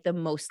in like the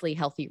mostly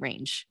healthy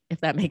range,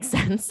 if that makes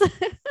sense.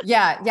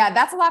 Yeah.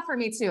 That's a lot for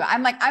me too.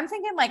 I'm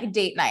thinking like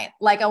date night,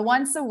 like a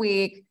once a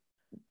week.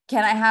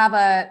 Can I have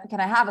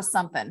a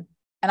something?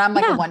 And I'm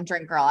like a 1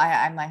 drink girl.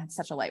 I'm like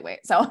such a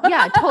lightweight. So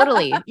yeah,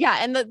 totally. Yeah.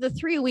 And the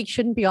 3 a week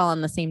shouldn't be all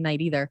on the same night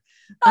either.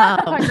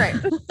 Great.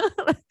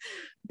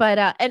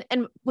 But,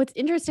 and what's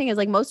interesting is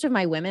like most of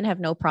my women have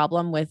no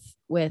problem with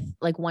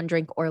like 1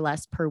 drink or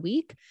less per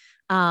week.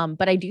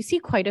 But I do see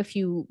quite a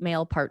few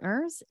male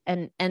partners,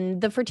 and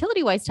the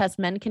fertility wise test,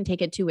 men can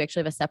take it too. We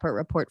actually have a separate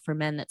report for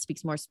men that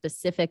speaks more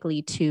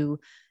specifically to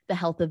the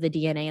health of the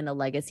DNA and the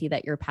legacy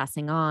that you're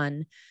passing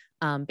on,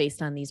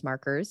 based on these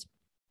markers.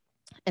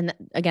 And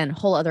again,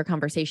 whole other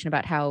conversation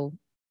about how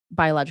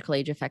biological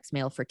age affects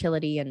male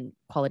fertility and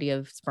quality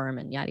of sperm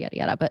and yada, yada,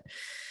 yada.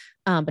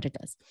 But it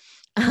does.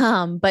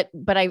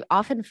 But I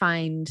often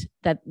find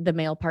that the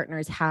male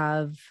partners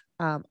have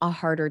a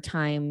harder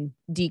time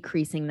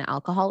decreasing the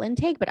alcohol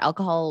intake, but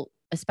alcohol,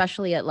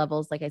 especially at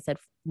levels, like I said,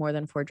 more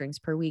than 4 drinks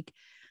per week,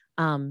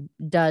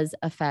 does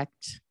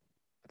affect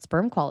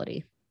sperm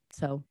quality.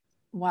 So,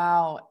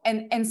 wow.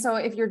 And so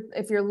if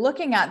you're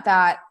looking at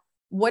that,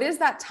 what is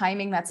that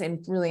timing that's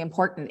really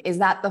important? Is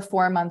that the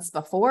 4 months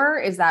before?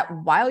 Is that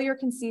while you're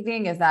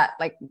conceiving? Is that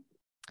like,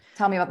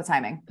 tell me about the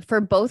timing.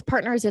 For both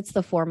partners, it's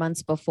the 4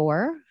 months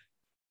before.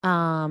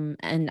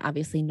 And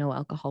obviously no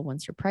alcohol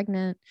once you're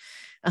pregnant.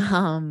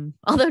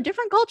 Although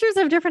different cultures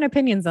have different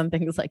opinions on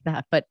things like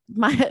that, but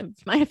my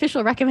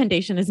official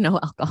recommendation is no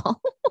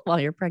alcohol while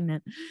you're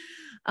pregnant.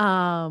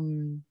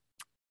 And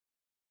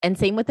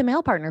same with the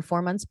male partner,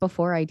 4 months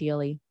before,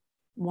 ideally.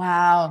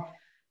 Wow.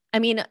 I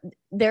mean,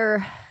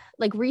 they're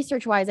like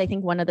research wise, I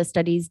think one of the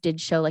studies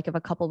did show like if a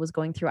couple was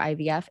going through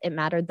IVF, it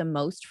mattered the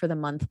most for the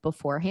month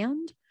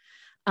beforehand.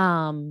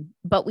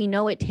 But we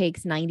know it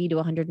takes 90 to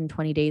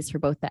 120 days for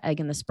both the egg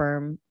and the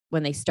sperm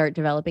when they start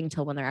developing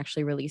till when they're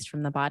actually released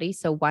from the body.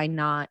 So why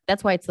not?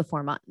 That's why it's the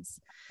 4 months.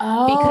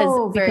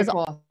 Oh, because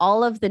cool.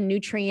 All of the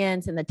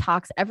nutrients and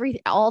the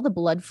all the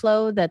blood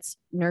flow that's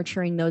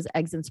nurturing those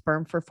eggs and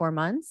sperm for 4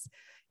 months,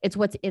 it's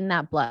what's in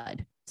that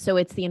blood. So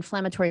it's the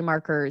inflammatory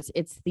markers,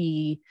 it's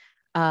the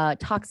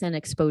toxin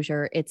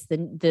exposure, it's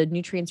the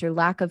nutrients or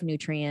lack of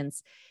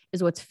nutrients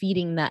is what's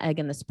feeding the egg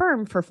and the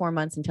sperm for 4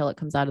 months until it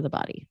comes out of the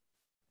body.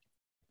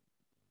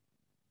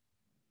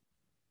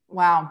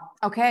 Wow.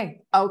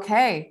 Okay.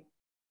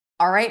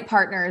 All right,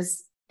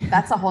 partners.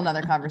 That's a whole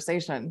nother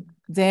conversation.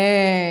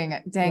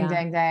 Dang.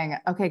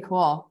 Okay,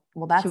 cool.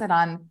 Well, that's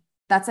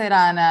it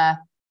on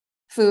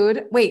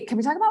food. Wait, can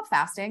we talk about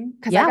fasting?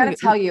 Cause I gotta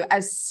tell you,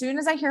 as soon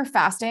as I hear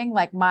fasting,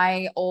 like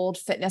my old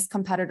fitness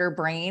competitor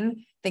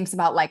brain thinks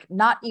about like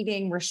not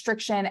eating,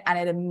 restriction, and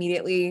it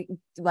immediately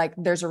like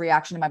there's a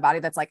reaction in my body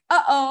that's like,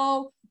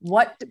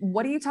 what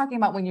are you talking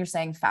about when you're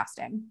saying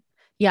fasting?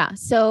 Yeah.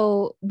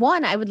 So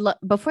one,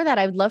 before that,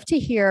 I would love to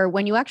hear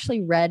when you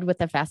actually read what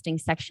the fasting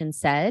section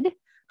said,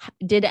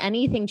 did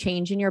anything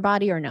change in your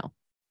body or no?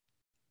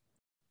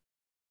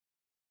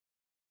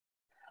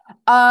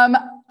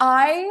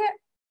 I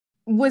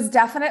was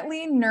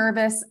definitely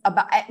nervous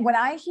about when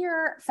I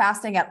hear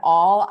fasting at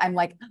all. I'm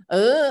like,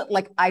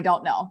 I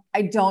don't know.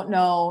 I don't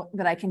know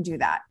that I can do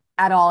that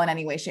at all in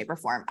any way, shape, or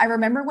form. I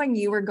remember when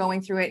you were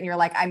going through it and you're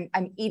like,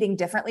 I'm eating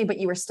differently, but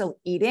you were still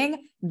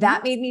eating.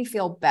 That made me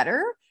feel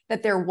better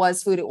that there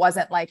was food. It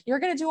wasn't like, you're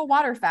going to do a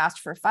water fast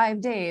for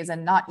 5 days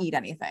and not eat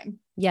anything.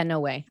 Yeah,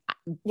 no way.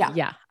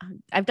 Yeah.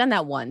 I've done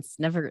that once.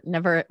 Never.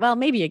 Well,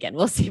 maybe again,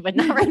 we'll see, but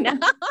not right now.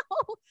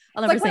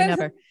 I'll never say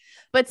never.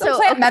 But so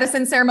plant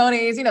medicine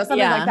ceremonies, something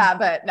like that,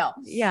 but no.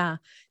 Yeah.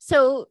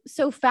 So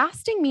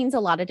fasting means a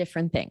lot of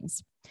different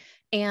things,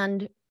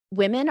 and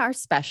women are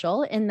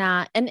special in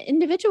that, and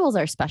individuals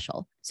are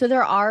special. So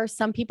there are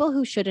some people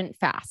who shouldn't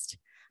fast.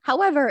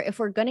 However, if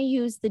we're going to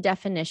use the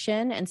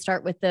definition and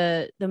start with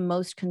the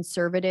most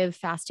conservative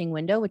fasting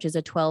window, which is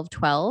a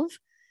 12-12,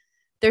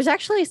 there's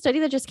actually a study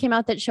that just came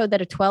out that showed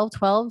that a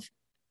 12-12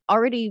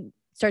 already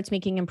starts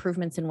making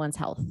improvements in one's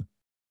health.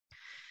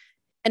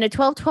 And a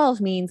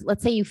 12-12 means,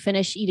 let's say you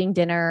finish eating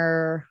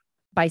dinner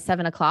by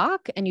 7:00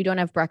 and you don't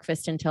have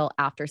breakfast until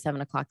after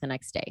 7:00 the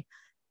next day.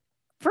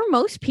 For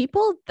most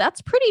people,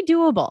 that's pretty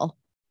doable.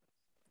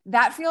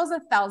 That feels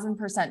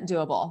 1,000%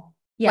 doable.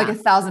 Yeah. Like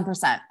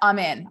 1,000%. I'm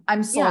in.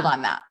 I'm sold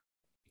on that.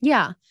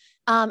 Yeah.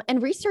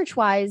 And research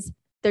wise,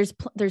 there's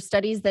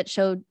studies that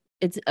showed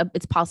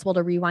it's possible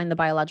to rewind the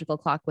biological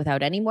clock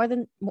without any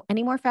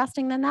more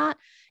fasting than that.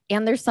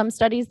 And there's some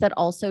studies that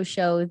also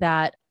show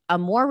that a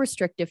more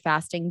restrictive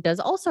fasting does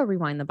also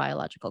rewind the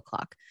biological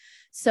clock.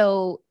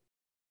 So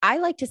I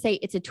like to say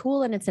it's a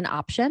tool and it's an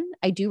option.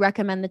 I do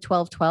recommend the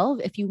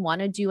 12-12. If you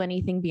want to do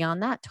anything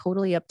beyond that,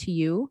 totally up to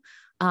you.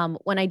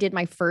 When I did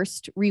my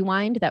first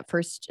rewind, that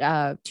first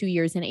 2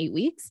 years and 8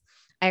 weeks,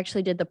 I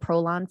actually did the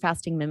Prolon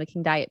fasting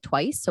mimicking diet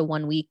twice. So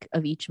 1 week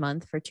of each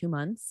month for 2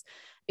 months.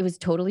 It was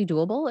totally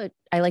doable.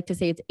 I like to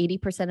say it's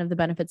 80% of the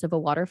benefits of a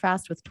water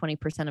fast with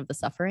 20% of the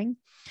suffering.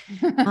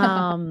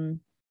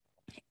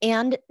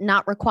 And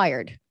not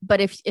required.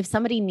 But if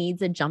somebody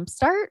needs a jump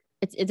start,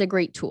 it's a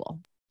great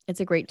tool. It's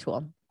a great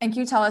tool. And can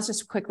you tell us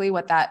just quickly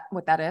what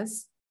that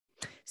is?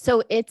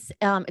 So it's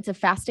a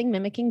fasting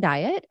mimicking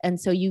diet. And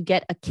so you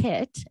get a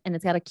kit and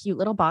it's got a cute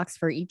little box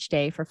for each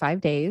day for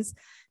 5 days.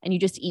 And you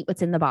just eat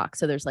what's in the box.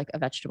 So there's like a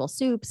vegetable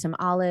soup, some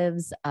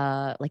olives,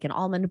 like an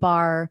almond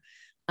bar.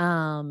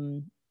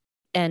 And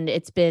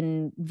it's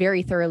been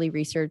very thoroughly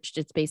researched.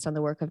 It's based on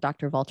the work of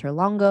Dr. Walter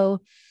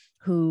Longo,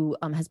 who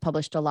has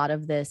published a lot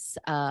of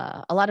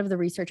the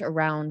research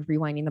around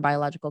rewinding the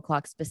biological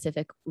clock,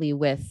 specifically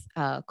with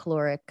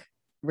caloric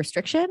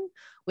restriction,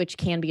 which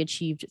can be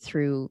achieved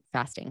through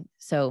fasting.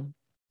 So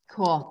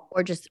cool.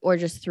 Or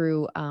just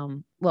through,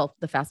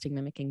 the fasting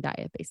mimicking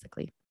diet,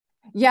 basically.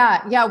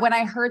 Yeah. Yeah. When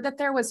I heard that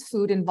there was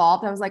food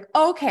involved, I was like,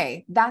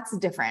 okay, that's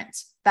different.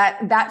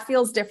 That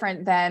feels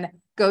different than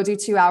go do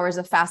 2 hours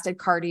of fasted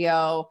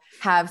cardio,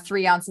 have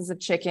 3 ounces of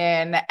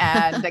chicken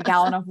and a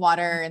gallon of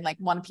water and like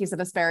 1 piece of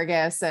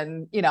asparagus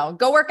and,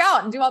 go work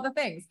out and do all the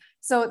things.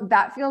 So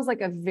that feels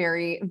like a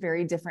very,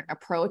 very different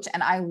approach.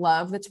 And I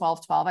love the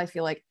 12-12. I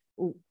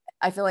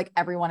feel like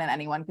everyone and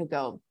anyone could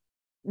go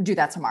do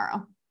that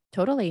tomorrow.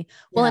 Totally.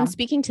 Well, and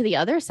speaking to the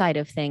other side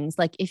of things,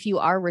 like if you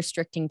are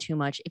restricting too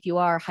much, if you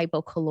are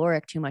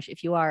hypocaloric too much,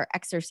 if you are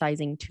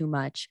exercising too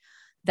much,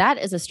 that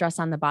is a stress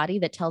on the body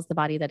that tells the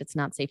body that it's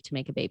not safe to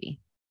make a baby.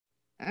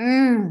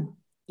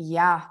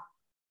 Yeah.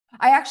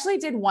 I actually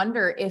did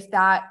wonder if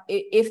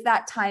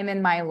that time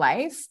in my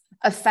life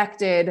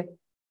affected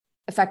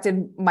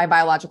my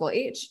biological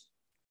age.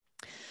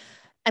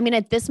 I mean,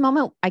 at this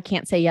moment, I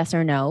can't say yes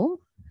or no.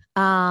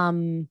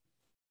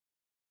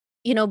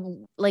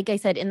 Like I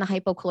said, in the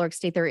hypocaloric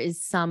state, there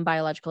is some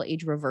biological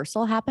age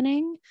reversal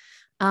happening.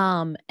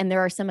 And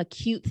there are some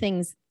acute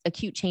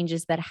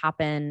changes that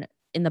happen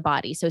in the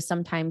body. So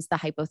sometimes the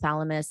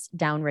hypothalamus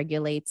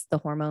downregulates the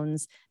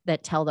hormones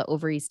that tell the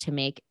ovaries to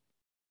make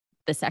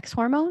the sex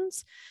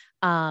hormones.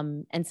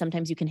 And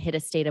sometimes you can hit a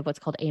state of what's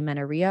called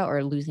amenorrhea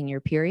or losing your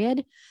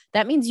period.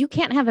 That means you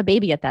can't have a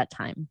baby at that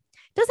time.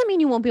 Doesn't mean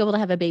you won't be able to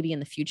have a baby in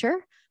the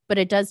future, but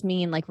it does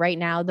mean like right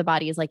now the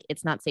body is like,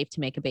 it's not safe to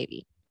make a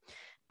baby.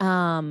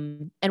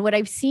 And what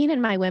I've seen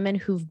in my women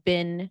who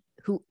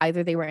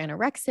either they were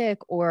anorexic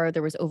or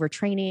there was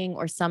overtraining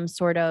or some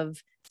sort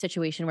of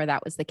situation where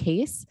that was the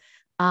case.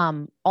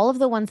 All of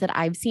the ones that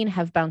I've seen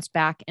have bounced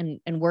back and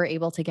were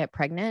able to get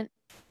pregnant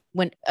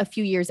when a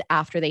few years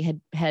after they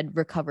had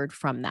recovered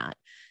from that.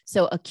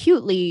 So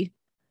acutely,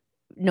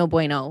 no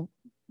bueno,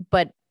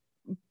 but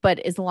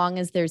as long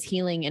as there's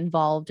healing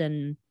involved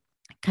and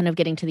kind of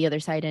getting to the other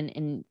side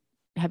and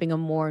having a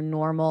more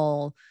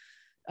normal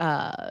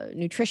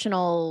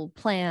nutritional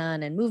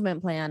plan and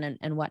movement plan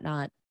and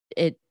whatnot,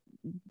 it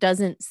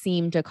doesn't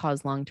seem to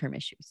cause long-term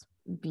issues.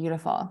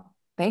 Beautiful.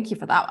 Thank you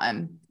for that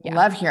one. Yeah.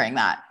 Love hearing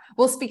that.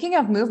 Well, speaking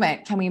of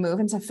movement, can we move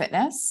into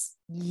fitness?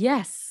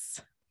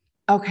 Yes.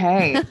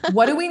 Okay.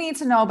 What do we need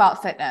to know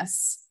about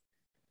fitness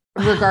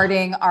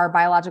regarding our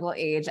biological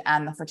age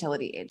and the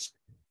fertility age?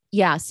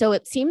 Yeah. So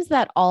it seems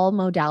that all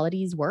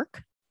modalities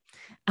work.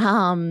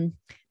 That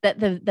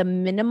the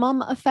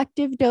minimum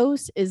effective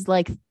dose is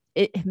like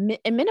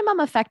minimum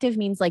effective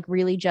means like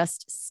really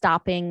just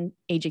stopping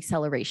age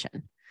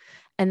acceleration.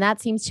 And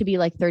that seems to be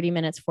like 30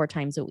 minutes, 4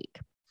 times a week.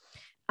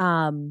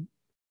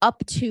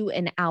 Up to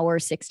an hour,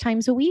 6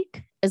 times a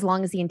week, as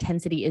long as the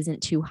intensity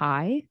isn't too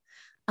high.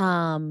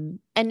 And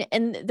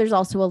there's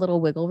also a little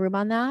wiggle room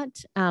on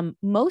that.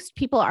 Most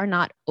people are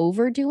not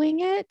overdoing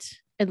it,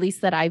 at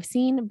least that I've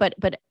seen, but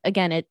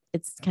again,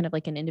 it's kind of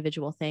like an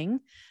individual thing.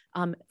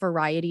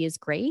 Variety is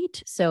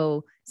great.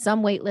 So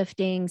some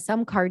weightlifting,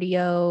 some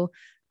cardio,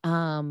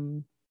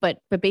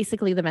 but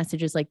basically the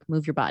message is like,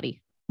 move your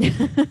body.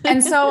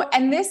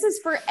 And this is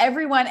for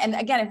everyone. And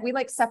again, if we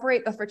like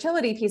separate the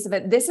fertility piece of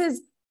it, this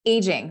is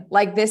aging,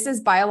 like this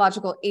is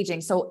biological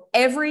aging. So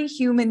every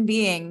human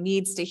being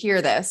needs to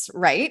hear this,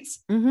 right?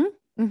 Mm-hmm.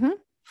 Mm-hmm.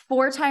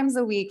 4 times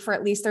a week for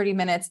at least 30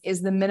 minutes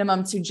is the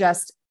minimum to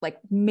just like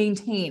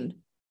maintain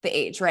the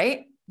age,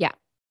 right? Yeah.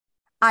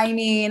 I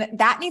mean,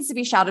 that needs to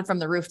be shouted from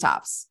the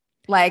rooftops.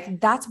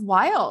 Like that's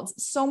wild.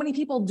 So many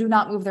people do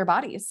not move their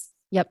bodies.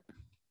 Yep.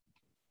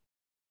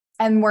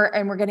 And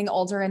we're getting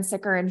older and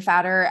sicker and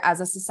fatter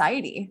as a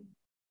society.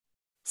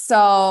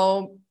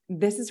 So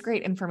this is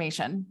great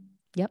information.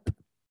 Yep.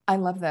 I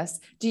love this.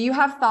 Do you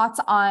have thoughts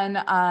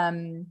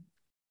on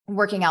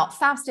working out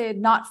fasted,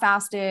 not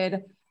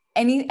fasted?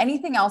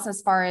 anything else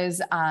as far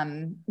as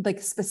like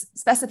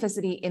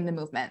specificity in the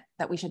movement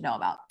that we should know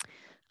about?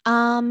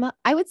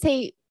 I would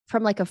say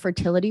from like a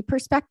fertility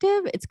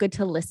perspective, it's good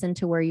to listen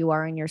to where you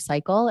are in your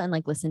cycle and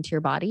like listen to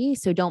your body.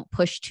 So don't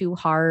push too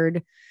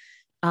hard.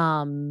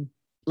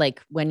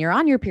 Like when you're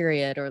on your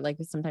period or like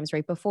sometimes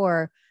right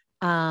before,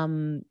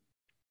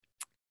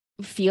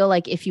 feel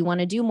like if you want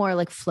to do more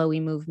like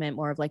flowy movement,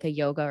 more of like a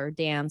yoga or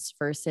dance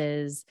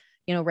versus,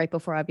 you know, right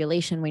before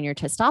ovulation, when your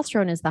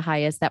testosterone is the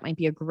highest, that might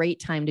be a great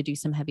time to do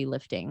some heavy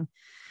lifting.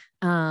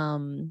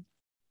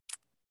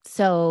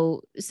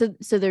 So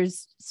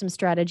there's some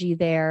strategy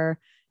there.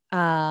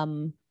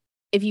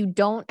 If you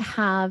don't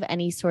have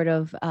any sort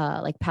of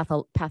like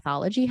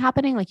pathology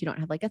happening, like you don't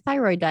have like a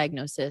thyroid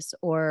diagnosis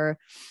or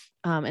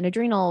an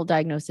adrenal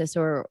diagnosis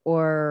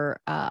or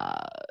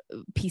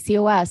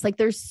PCOS, like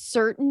there's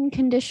certain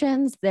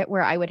conditions that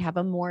where I would have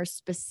a more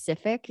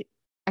specific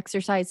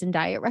exercise and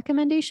diet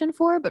recommendation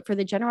for, but for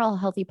the general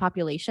healthy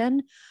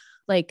population,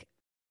 like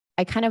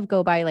I kind of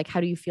go by like,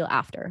 how do you feel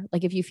after?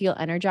 Like if you feel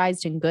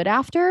energized and good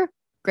after,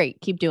 great,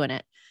 keep doing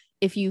it.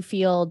 If you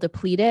feel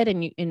depleted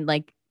and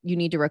like you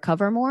need to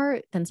recover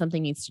more, then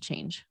something needs to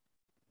change.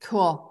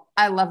 Cool.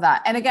 I love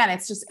that. And again,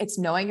 it's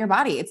knowing your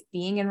body. It's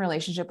being in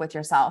relationship with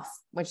yourself,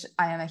 which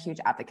I am a huge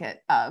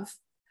advocate of.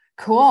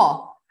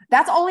 Cool.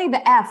 That's only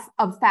the F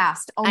of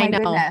fast. Oh my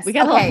goodness. We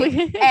got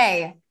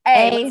okay.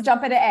 Let's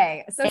jump into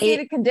A.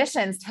 Associated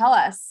conditions. Tell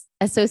us.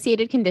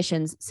 Associated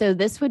conditions. So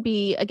this would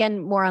be,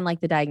 again, more on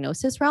like the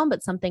diagnosis realm,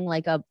 but something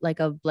like a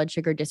blood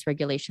sugar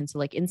dysregulation. So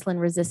like insulin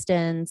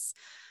resistance,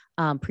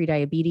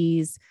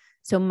 prediabetes.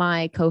 So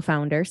my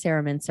co-founder,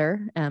 Sarah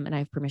Mincer, and I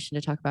have permission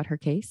to talk about her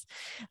case.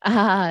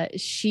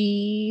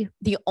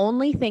 The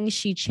only thing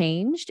she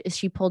changed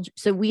is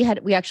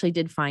we actually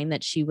did find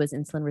that she was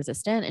insulin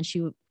resistant,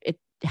 and it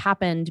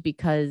happened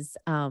because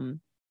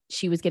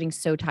she was getting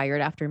so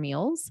tired after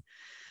meals,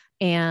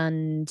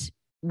 and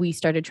we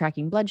started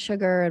tracking blood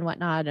sugar and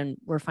whatnot, and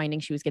we're finding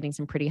she was getting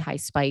some pretty high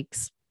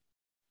spikes.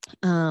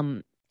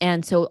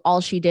 And so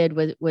all she did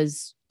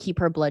was keep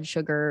her blood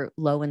sugar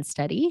low and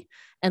steady,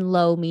 and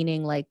low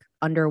meaning like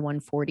under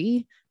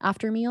 140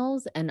 after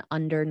meals and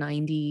under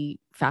 90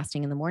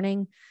 fasting in the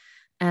morning.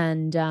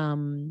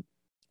 And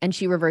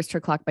she reversed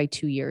her clock by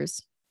 2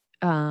 years,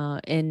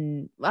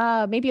 in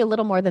maybe a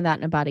little more than that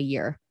in about a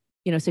year,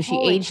 you know, so she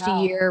aged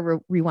a year,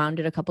 rewound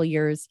it a couple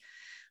years.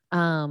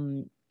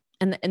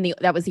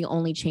 That was the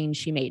only change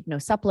she made. No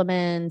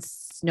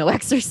supplements, no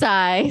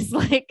exercise.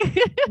 Like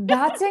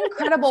that's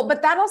incredible.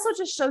 But that also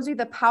just shows you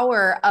the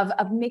power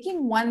of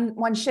making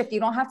one shift. You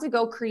don't have to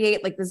go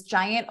create like this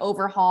giant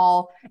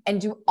overhaul and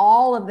do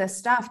all of this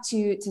stuff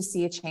to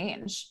see a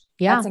change.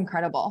 Yeah. That's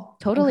incredible.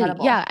 Totally.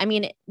 Incredible. Yeah. I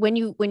mean, when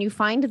you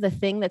find the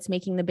thing that's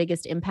making the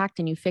biggest impact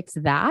and you fix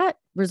that,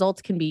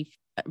 results can be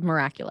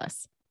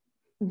miraculous.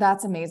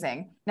 That's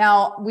amazing.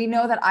 Now we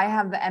know that I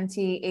have the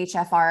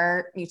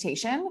MTHFR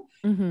mutation.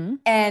 Mm-hmm.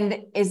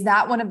 And is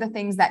that one of the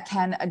things that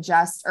can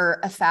adjust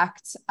or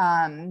affect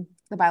the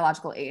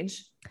biological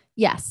age?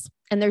 Yes.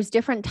 And there's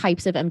different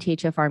types of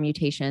MTHFR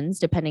mutations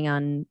depending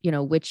on, you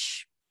know, what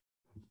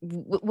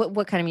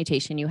kind of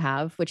mutation you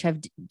have, which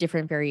have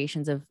different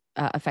variations of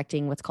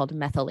affecting what's called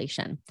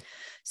methylation.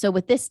 So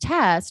with this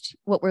test,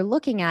 what we're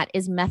looking at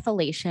is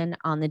methylation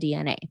on the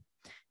DNA.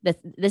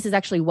 This is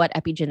actually what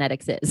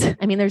epigenetics is.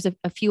 I mean, there's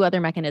a few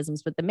other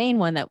mechanisms, but the main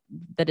one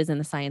that is in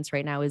the science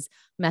right now is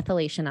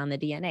methylation on the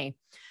DNA.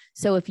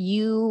 So if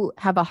you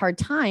have a hard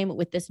time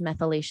with this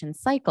methylation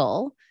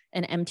cycle,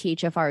 and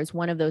MTHFR is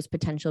one of those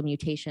potential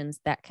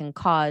mutations that can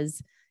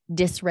cause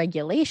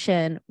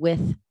dysregulation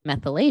with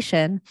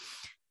methylation,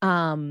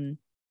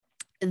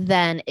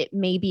 then it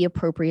may be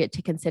appropriate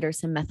to consider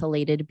some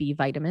methylated B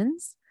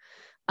vitamins.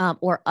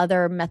 Or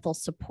other methyl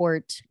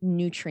support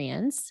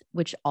nutrients,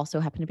 which also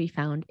happen to be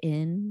found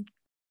in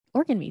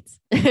organ meats.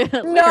 No,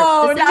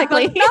 not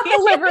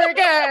the liver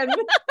again.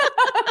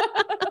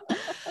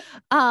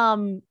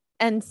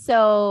 And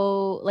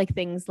so like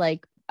things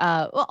like,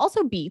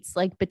 also beets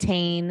like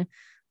betaine.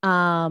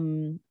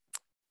 So,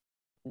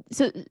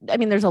 I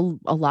mean, there's a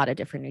lot of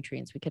different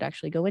nutrients we could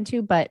actually go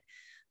into, but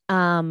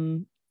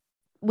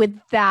with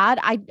that,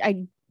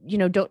 I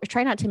don't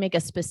try not to make a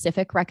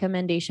specific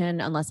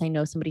recommendation unless I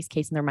know somebody's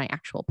case and they're my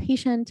actual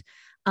patient.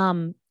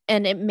 And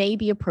it may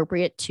be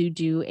appropriate to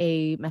do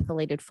a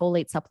methylated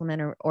folate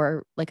supplement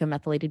or like a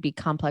methylated B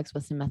complex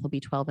with some methyl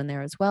B12 in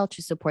there as well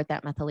to support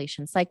that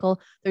methylation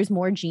cycle. There's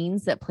more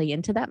genes that play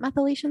into that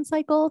methylation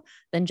cycle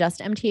than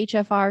just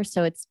MTHFR.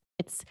 So it's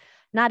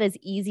not as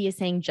easy as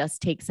saying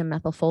just take some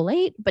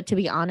methylfolate, but to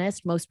be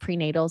honest, most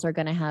prenatals are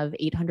going to have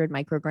 800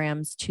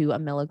 micrograms to a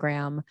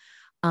milligram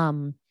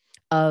of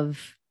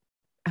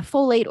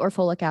folate or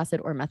folic acid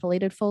or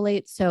methylated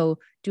folate. So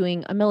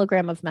doing a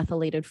milligram of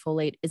methylated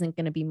folate isn't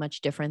going to be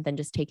much different than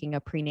just taking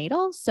a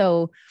prenatal.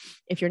 So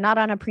if you're not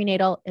on a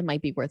prenatal, it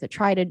might be worth a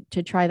try to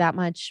try that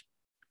much.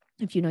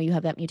 If you know you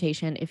have that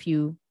mutation,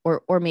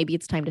 or maybe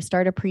it's time to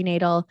start a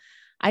prenatal,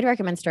 I'd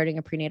recommend starting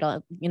a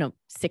prenatal,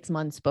 6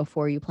 months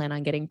before you plan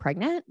on getting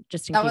pregnant,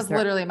 just in case. That was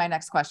literally my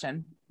next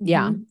question.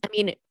 Yeah. Mm-hmm. I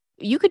mean,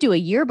 you could do a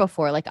year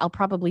before. Like I'll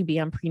probably be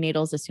on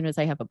prenatals as soon as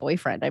I have a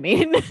boyfriend. I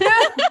mean,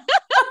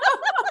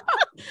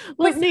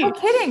 we'll But see. no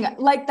kidding,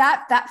 like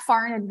that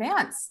far in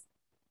advance.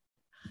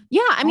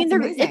 Yeah. I mean,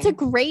 That's it's a amazing.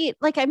 great,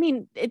 like, I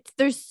mean,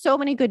 there's so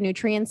many good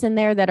nutrients in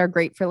there that are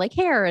great for like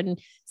hair and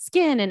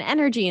skin and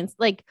energy. And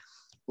like,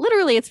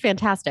 literally it's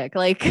fantastic.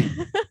 Like,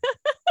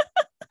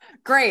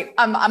 Great.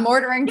 I'm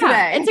ordering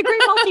today. it's a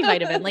great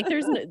multivitamin. Like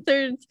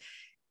there's,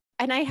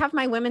 and I have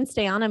my women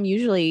stay on them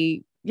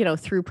usually, you know,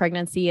 through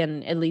pregnancy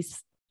and at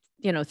least,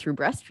 you know, through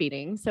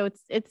breastfeeding. So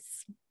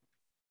it's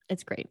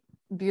great.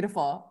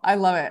 Beautiful. I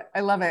love it.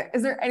 I love it.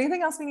 Is there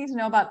anything else we need to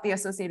know about the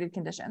associated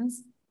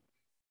conditions?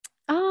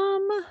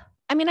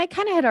 I mean, I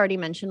kind of had already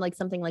mentioned like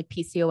something like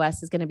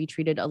PCOS is going to be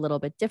treated a little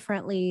bit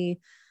differently.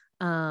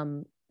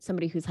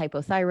 Somebody who's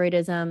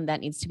hypothyroidism, that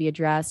needs to be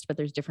addressed, but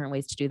there's different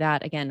ways to do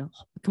that. Again,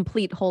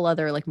 complete whole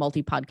other like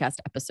multi-podcast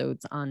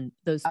episodes on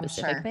those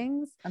specific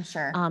things. I'm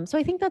sure. So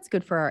I think that's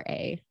good for our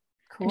A.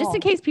 Cool. And just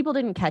in case people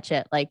didn't catch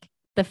it, like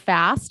the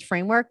FAST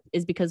framework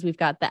is because we've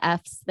got the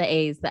F's, the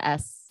A's, the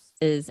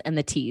S's, and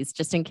the T's,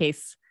 just in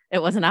case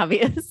it wasn't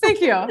obvious.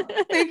 Thank you.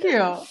 Thank you.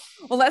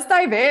 Well, let's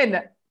dive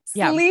in.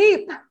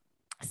 Sleep.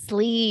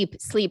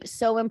 Sleep.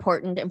 So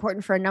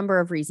important for a number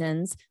of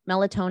reasons.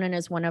 Melatonin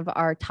is one of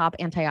our top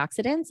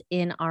antioxidants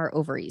in our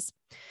ovaries.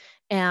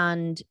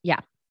 And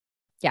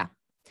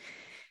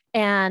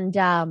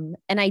And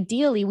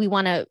ideally we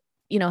want to,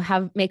 you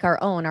know, make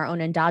our own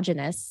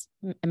endogenous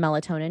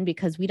melatonin,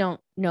 because we don't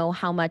know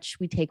how much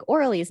we take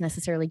orally is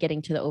necessarily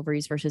getting to the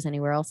ovaries versus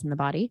anywhere else in the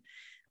body.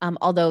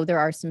 Although there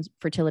are some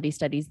fertility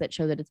studies that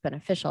show that it's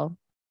beneficial.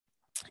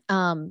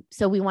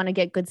 So we want to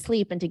get good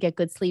sleep, and to get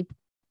good sleep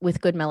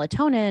with good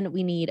melatonin,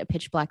 we need a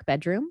pitch black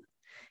bedroom,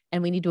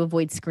 and we need to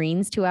avoid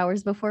screens 2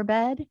 hours before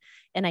bed.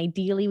 And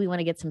ideally we want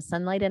to get some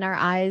sunlight in our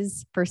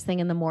eyes first thing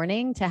in the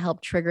morning to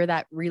help trigger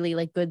that really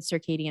like good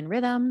circadian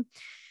rhythm.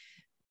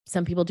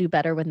 Some people do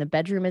better when the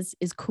bedroom is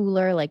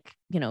cooler, like,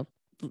 you know,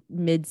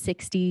 mid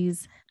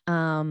 60s.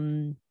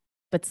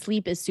 But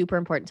sleep is super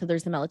important. So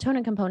there's the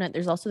melatonin component.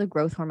 There's also the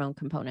growth hormone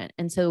component.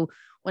 And so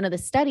one of the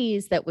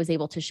studies that was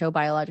able to show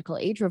biological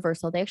age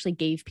reversal, they actually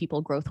gave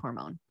people growth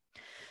hormone,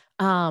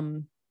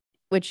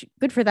 which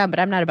good for them, but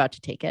I'm not about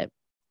to take it.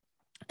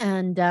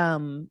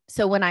 And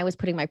so when I was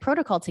putting my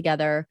protocol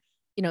together,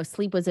 you know,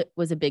 sleep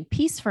was a big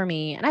piece for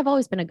me. And I've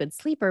always been a good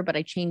sleeper, but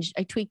I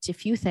tweaked a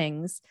few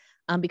things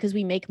because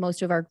we make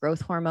most of our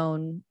growth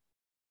hormone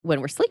when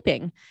we're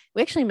sleeping.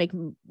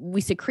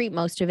 We secrete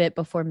most of it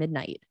before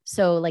midnight.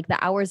 So like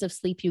the hours of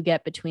sleep you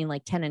get between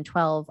like 10 and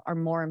 12 are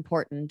more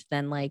important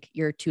than like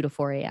your 2 to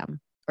 4 a.m.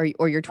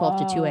 or your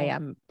 12 to 2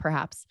 a.m.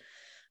 perhaps.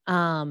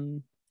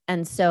 And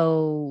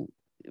so,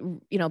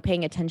 you know,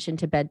 paying attention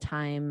to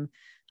bedtime,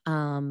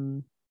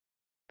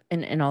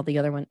 and all the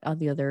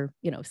other,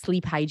 you know,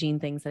 sleep hygiene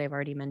things that I've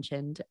already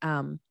mentioned.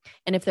 And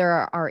if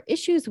there are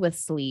issues with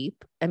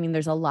sleep, I mean,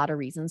 there's a lot of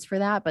reasons for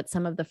that, but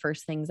some of the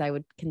first things I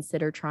would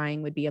consider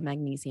trying would be a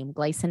magnesium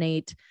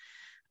glycinate.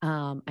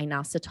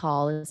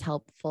 Inositol is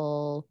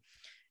helpful.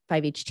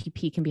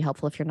 5-HTP can be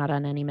helpful if you're not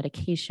on any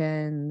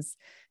medications.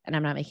 And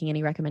I'm not making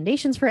any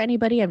recommendations for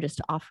anybody. I'm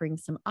just offering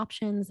some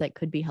options that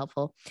could be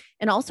helpful.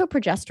 And also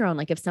progesterone.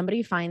 Like if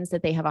somebody finds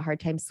that they have a hard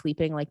time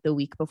sleeping like the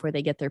week before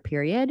they get their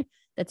period,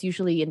 that's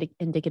usually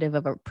indicative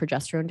of a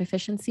progesterone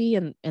deficiency.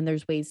 And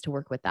there's ways to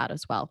work with that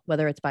as well,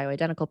 whether it's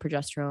bioidentical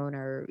progesterone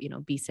or, you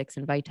know, B6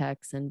 and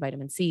Vitex and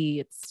vitamin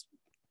C. It's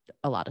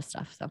a lot of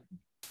stuff. So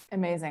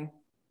amazing.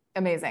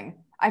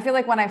 I feel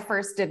like when I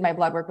first did my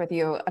blood work with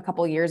you a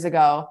couple of years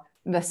ago,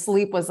 the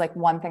sleep was like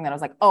one thing that I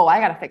was like, oh, I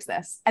got to fix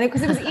this. And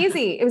because it was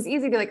easy, it was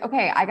easy to be like,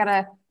 okay, I got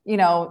to, you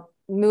know,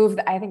 move.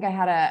 I think I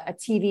had a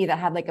TV that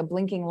had like a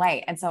blinking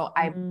light. And so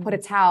I put a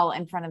towel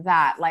in front of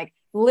that, like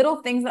little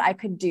things that I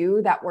could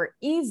do that were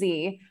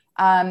easy.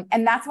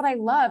 And that's what I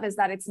love, is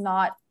that it's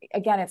not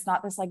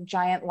this like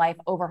giant life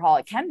overhaul.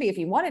 It can be if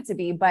you want it to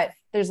be, but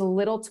there's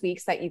little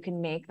tweaks that you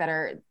can make that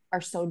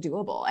are so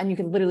doable, and you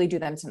can literally do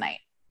them tonight.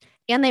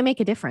 And they make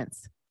a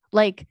difference.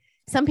 Like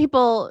some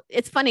people,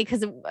 it's funny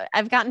because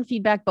I've gotten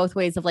feedback both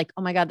ways of like,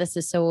 oh my God, this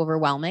is so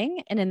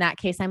overwhelming. And in that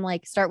case, I'm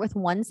like, start with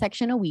one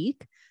section a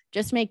week,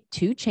 just make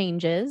 2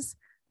 changes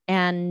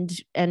and,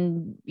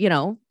 you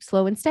know,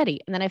 slow and steady.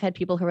 And then I've had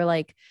people who are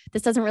like,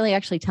 this doesn't really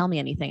actually tell me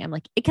anything. I'm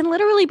like, it can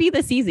literally be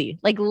this easy.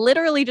 Like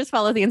literally just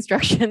follow the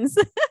instructions.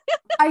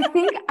 I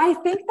think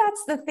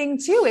that's the thing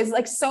too, is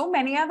like so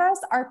many of us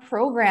are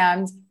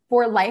programmed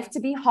for life to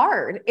be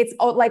hard. It's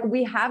like,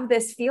 we have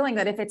this feeling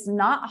that if it's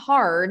not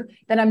hard,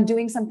 then I'm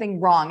doing something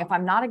wrong. If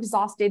I'm not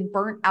exhausted,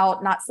 burnt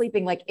out, not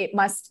sleeping, like it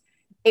must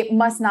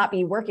not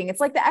be working. It's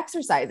like the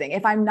exercising.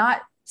 If I'm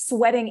not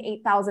sweating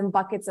 8,000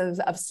 buckets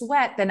of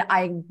sweat, then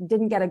I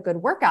didn't get a good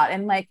workout.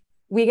 And like,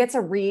 we get to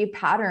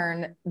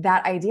repattern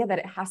that idea that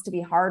it has to be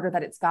hard, or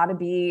that it's got to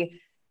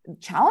be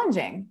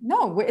challenging.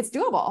 No, it's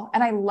doable.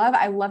 And I love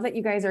that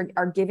you guys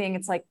are giving,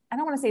 it's like, I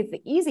don't want to say it's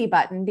the easy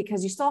button,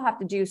 because you still have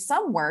to do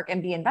some work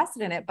and be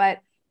invested in it, but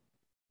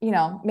you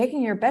know,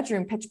 making your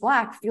bedroom pitch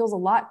black feels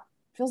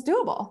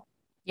doable.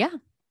 Yeah.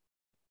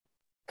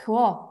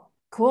 Cool.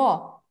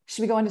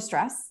 Should we go into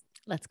stress?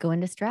 Let's go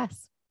into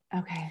stress.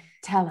 Okay.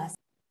 Tell us.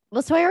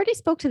 Well, so I already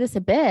spoke to this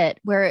a bit,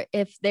 where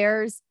if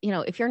there's,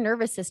 if your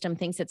nervous system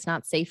thinks it's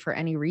not safe for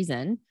any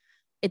reason,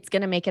 it's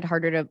going to make it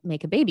harder to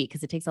make a baby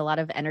because it takes a lot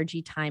of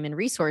energy, time, and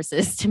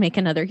resources to make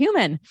another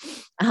human.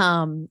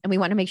 And we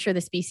want to make sure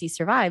the species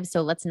survives.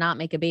 So let's not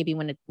make a baby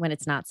when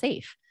it's not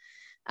safe.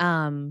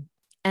 And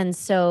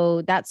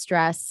so that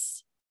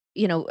stress,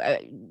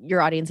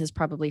 your audience has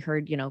probably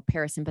heard,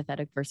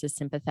 parasympathetic versus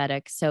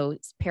sympathetic. So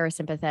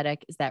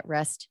parasympathetic is that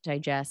rest,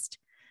 digest,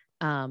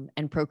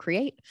 and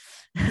procreate.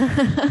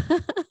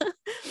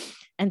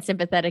 And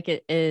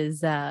sympathetic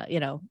is,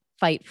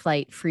 fight,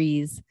 flight,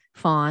 freeze,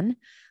 fawn.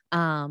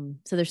 So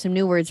there's some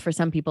new words for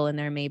some people in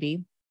there,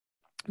 maybe,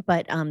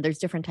 but there's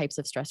different types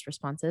of stress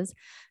responses.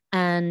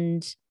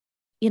 And,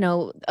 we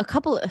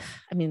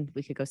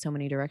could go so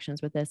many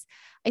directions with this.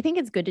 I think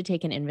it's good to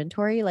take an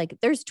inventory. Like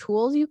there's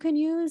tools you can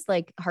use,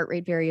 like heart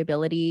rate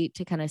variability,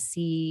 to kind of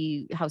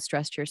see how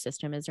stressed your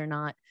system is or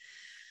not.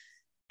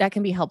 That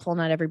can be helpful.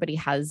 Not everybody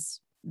has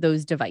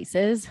those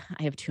devices.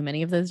 I have too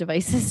many of those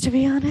devices, to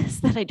be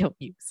honest, that I don't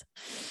use.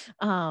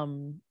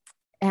 But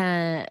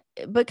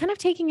kind of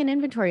taking an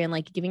inventory and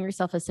like giving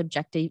yourself a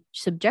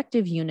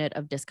subjective unit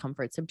of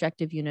discomfort,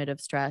 subjective unit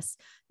of stress,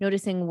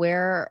 noticing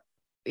where,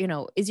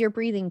 is your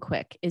breathing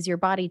quick? Is your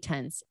body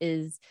tense?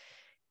 Is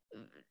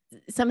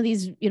some of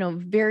these,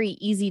 very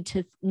easy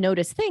to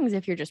notice things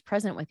if you're just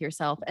present with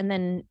yourself. And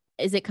then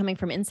is it coming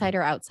from inside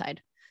or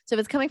outside? So if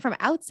it's coming from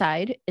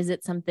outside, is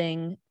it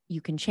something you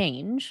can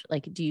change?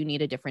 Like, do you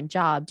need a different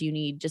job? Do you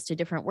need just a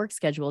different work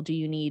schedule? Do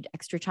you need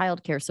extra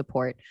childcare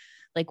support?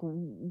 Like,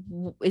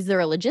 is there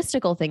a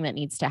logistical thing that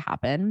needs to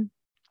happen?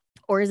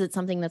 Or is it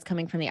something that's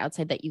coming from the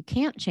outside that you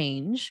can't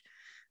change?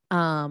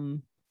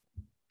 And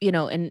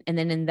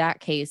then in that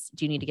case,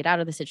 do you need to get out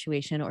of the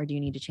situation, or do you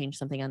need to change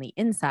something on the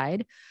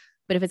inside?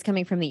 But if it's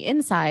coming from the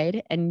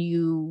inside and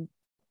you,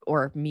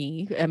 or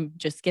me, am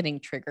just getting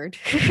triggered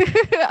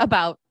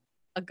about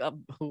a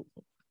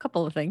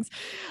couple of things,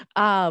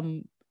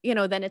 then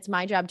it's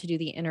my job to do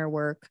the inner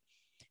work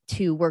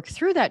to work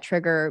through that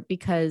trigger,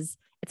 because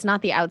it's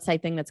not the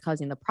outside thing that's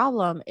causing the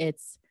problem.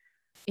 It's,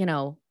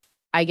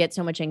 I get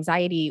so much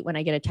anxiety when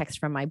I get a text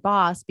from my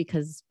boss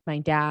because my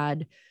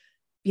dad,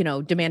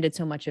 demanded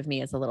so much of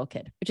me as a little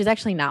kid, which is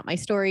actually not my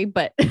story,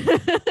 but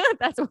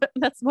that's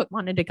what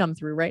wanted to come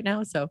through right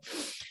now. So,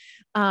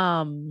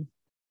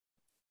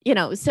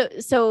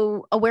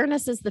 so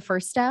awareness is the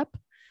first step,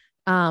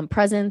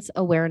 presence,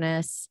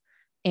 awareness,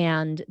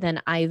 and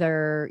then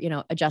either,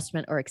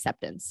 adjustment or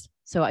acceptance.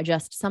 So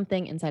adjust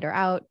something inside or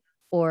out,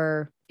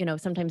 or,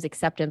 sometimes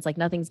acceptance, like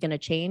nothing's going to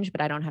change,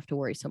 but I don't have to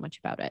worry so much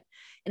about it.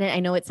 And I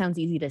know it sounds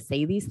easy to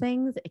say these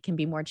things. It can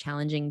be more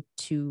challenging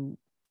to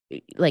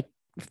like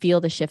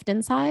feel the shift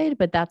inside,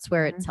 but that's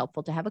where it's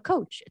helpful to have a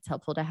coach. It's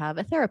helpful to have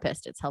a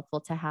therapist. It's helpful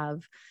to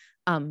have,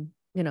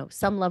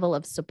 some level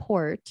of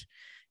support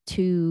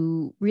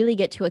to really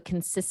get to a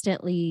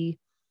consistently,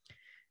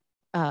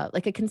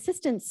 like a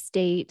consistent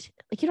state.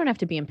 Like you don't have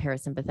to be in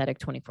parasympathetic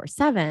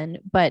 24/7,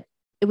 but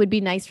it would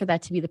be nice for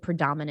that to be the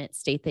predominant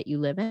state that you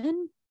live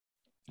in.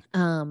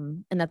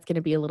 And that's going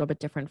to be a little bit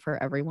different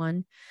for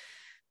everyone.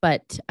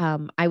 But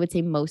I would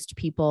say most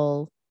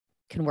people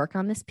can work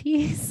on this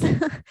piece.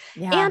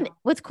 Yeah. And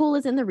what's cool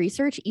is in the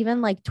research,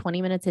 even like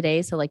 20 minutes a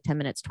day. So like 10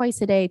 minutes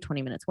twice a day,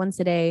 20 minutes once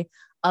a day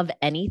of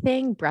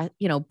anything, breath,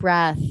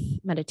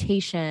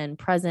 meditation,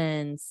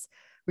 presence,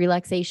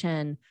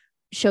 relaxation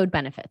showed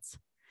benefits.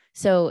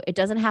 So it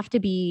doesn't have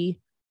to be,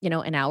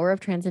 an hour of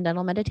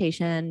transcendental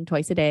meditation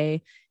twice a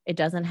day. It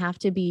doesn't have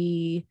to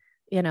be,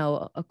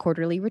 a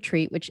quarterly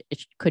retreat, which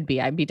it could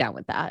be. I'd be down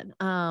with that.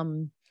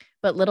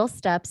 But little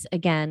steps,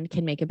 again,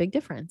 can make a big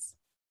difference.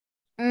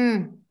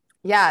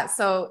 Yeah.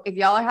 So if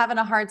y'all are having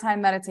a hard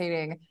time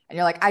meditating and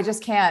you're like, I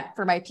just can't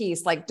for my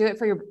peace, like do it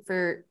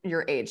for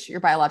your age, your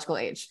biological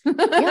age.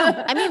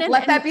 Yeah. I mean,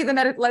 let that be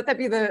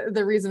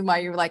the reason why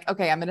you're like,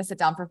 okay, I'm going to sit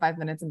down for 5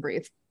 minutes and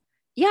breathe.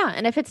 Yeah.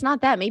 And if it's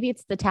not that, maybe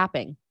it's the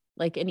tapping,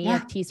 like an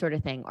EFT sort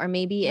of thing, or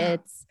maybe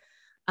it's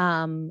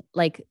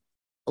like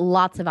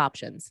lots of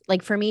options.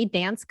 Like for me,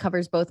 dance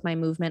covers both my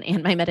movement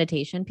and my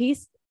meditation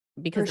piece,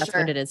 because that's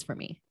what it is for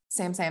me.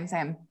 Same.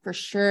 For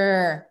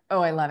sure.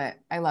 Oh, I love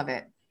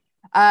it.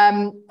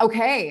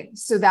 Okay.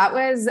 So that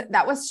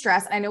was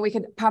stress. I know we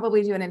could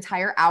probably do an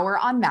entire hour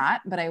on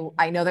that, but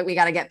I know that we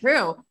got to get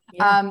through,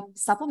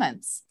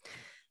 supplements.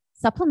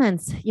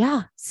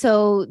 Yeah.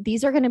 So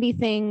these are going to be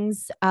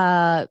things,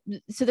 so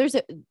there's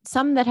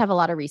some that have a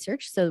lot of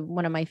research. So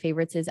one of my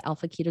favorites is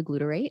alpha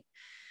ketoglutarate.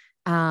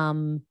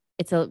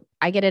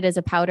 I get it as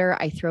a powder.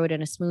 I throw it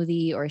in a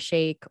smoothie or a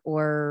shake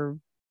or,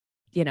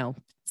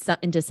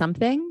 into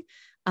something.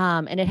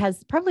 And it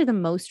has probably the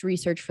most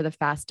research for the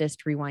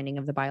fastest rewinding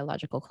of the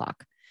biological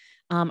clock.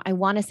 I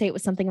want to say it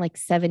was something like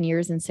 7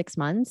 years and 6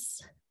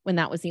 months when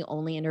that was the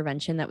only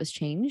intervention that was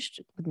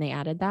changed when they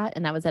added that.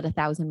 And that was at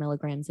 1,000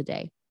 milligrams a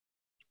day.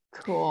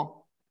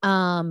 Cool.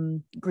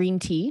 Green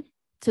tea.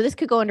 So this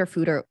could go under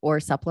food or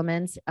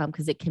supplements,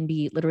 because it can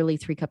be literally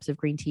 3 cups of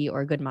green tea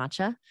or a good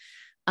matcha.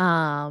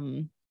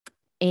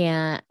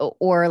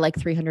 or like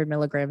 300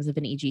 milligrams of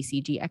an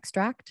EGCG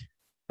extract.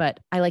 But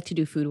I like to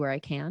do food where I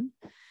can.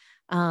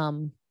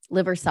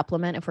 Liver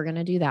supplement if we're going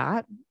to do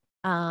that.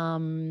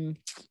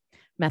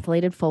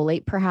 Methylated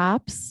folate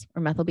perhaps,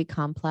 or methyl B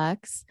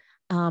complex.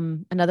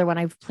 Another one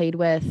I've played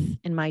with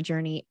in my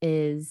journey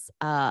is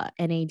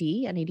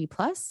NAD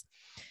plus.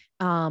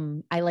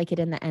 I like it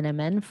in the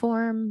NMN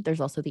form.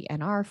 There's also the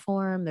NR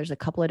form. There's a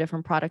couple of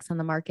different products on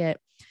the market.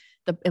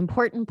 The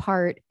important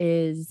part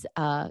is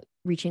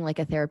reaching like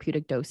a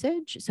therapeutic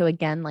dosage. So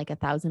again, like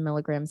 1,000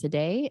 milligrams a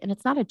day, and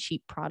it's not a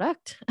cheap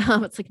product.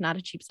 It's like not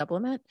a cheap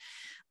supplement.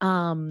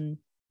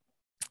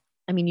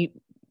 I mean,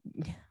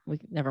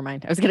 never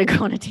mind. I was going to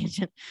go on a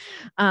tangent.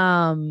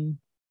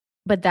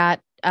 But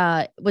that,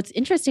 what's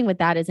interesting with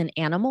that is in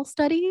animal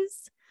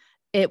studies,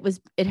 it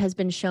has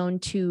been shown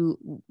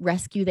to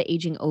rescue the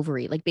aging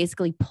ovary, like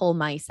basically pull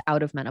mice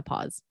out of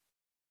menopause.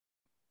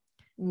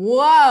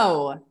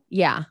 Whoa.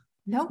 Yeah.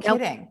 No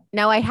kidding.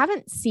 Now I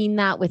haven't seen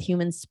that with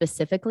humans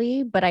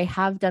specifically, but I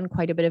have done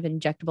quite a bit of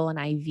injectable and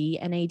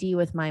IV NAD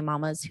with my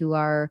mamas who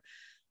are,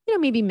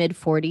 maybe mid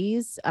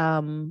 40s,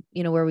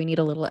 where we need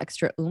a little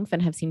extra oomph,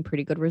 and have seen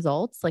pretty good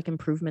results, like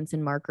improvements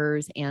in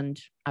markers, and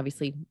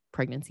obviously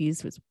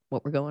pregnancies was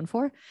what we're going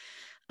for.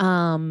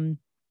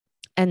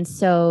 And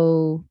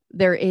so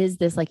there is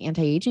this like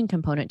anti-aging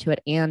component to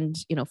it, and,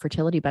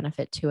 fertility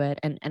benefit to it.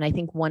 And I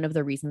think one of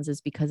the reasons is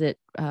because it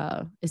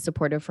is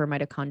supportive for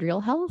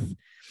mitochondrial health,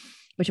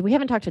 which we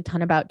haven't talked a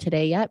ton about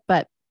today yet,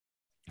 but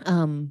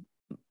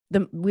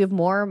we have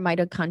more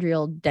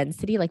mitochondrial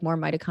density, like more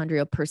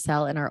mitochondria per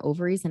cell in our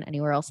ovaries than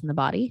anywhere else in the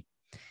body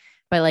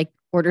by like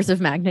orders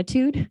of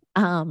magnitude.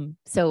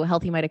 So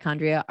healthy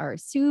mitochondria are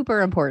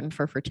super important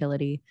for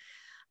fertility.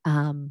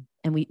 And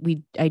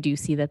I do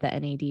see that the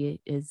NAD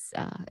is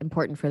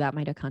important for that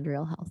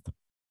mitochondrial health.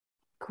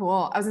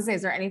 Cool. I was gonna say,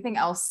 is there anything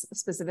else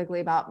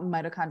specifically about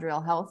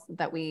mitochondrial health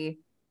that we?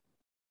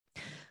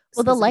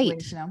 Well, the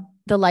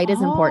light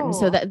is important.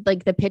 So that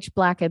like the pitch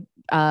black at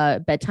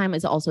bedtime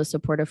is also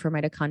supportive for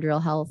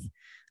mitochondrial health.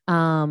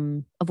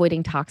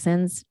 Avoiding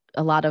toxins.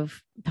 A lot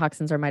of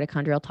toxins are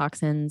mitochondrial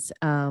toxins.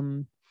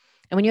 And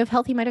when you have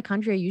healthy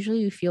mitochondria, usually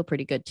you feel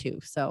pretty good too.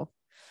 So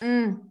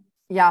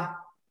yeah.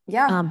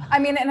 I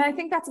mean, and I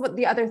think that's what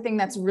the other thing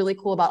that's really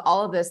cool about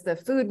all of this, the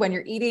food, when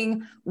you're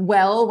eating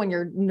well, when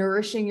you're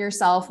nourishing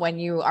yourself, when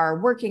you are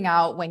working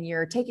out, when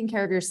you're taking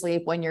care of your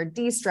sleep, when you're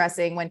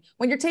de-stressing, when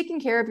you're taking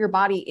care of your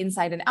body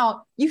inside and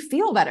out, you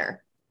feel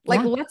better.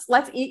 Like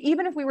let's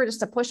even if we were just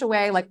to push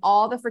away like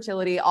all the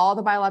fertility, all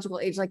the biological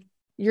age, like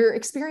your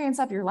experience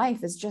of your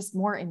life is just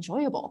more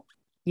enjoyable.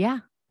 Yeah.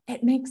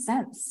 It makes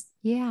sense.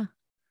 Yeah.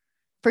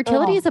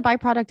 Fertility is a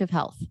byproduct of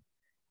health.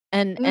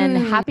 And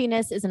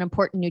happiness is an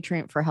important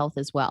nutrient for health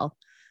as well.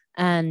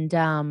 And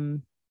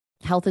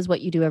health is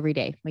what you do every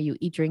day, where you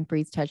eat, drink,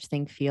 breathe, touch,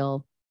 think,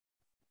 feel.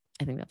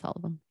 I think that's all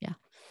of them. Yeah.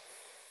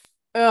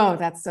 Oh,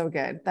 that's so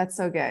good. That's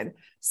so good.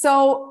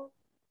 So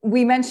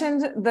we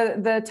mentioned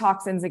the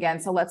toxins again.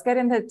 So let's get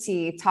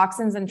into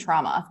toxins and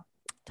trauma.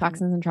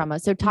 Toxins and trauma.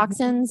 So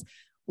toxins,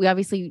 we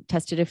obviously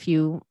tested a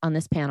few on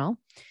this panel.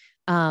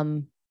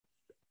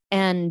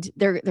 And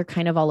they're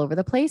kind of all over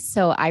the place.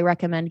 So I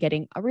recommend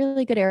getting a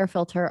really good air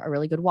filter, a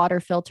really good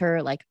water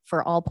filter, like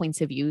for all points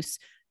of use.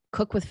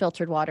 Cook with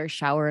filtered water,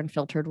 shower in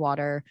filtered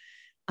water.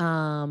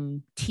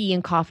 Tea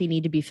and coffee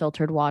need to be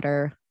filtered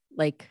water.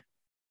 Like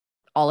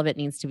all of it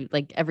needs to be,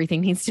 like everything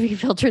needs to be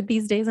filtered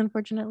these days,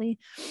 unfortunately.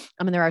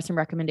 I mean, there are some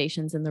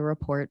recommendations in the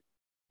report.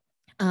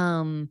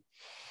 And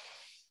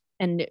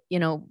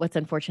what's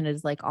unfortunate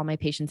is like all my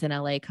patients in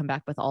LA come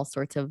back with all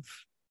sorts of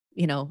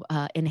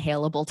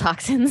inhalable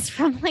toxins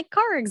from like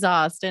car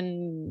exhaust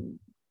and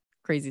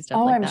crazy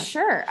stuff. I'm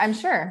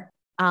sure.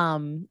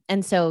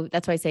 And so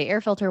that's why I say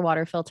air filter,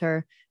 water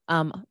filter,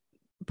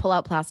 pull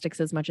out plastics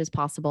as much as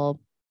possible.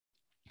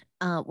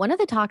 One of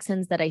the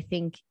toxins that I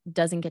think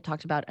doesn't get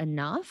talked about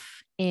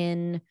enough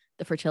in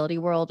the fertility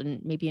world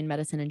and maybe in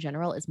medicine in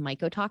general is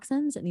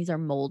mycotoxins. And these are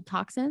mold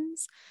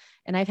toxins.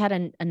 And I've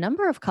had a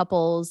number of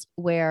couples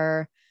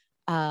where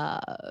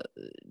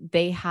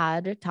they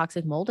had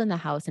toxic mold in the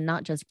house, and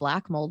not just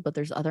black mold, but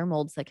there's other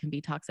molds that can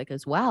be toxic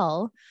as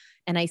well.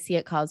 And I see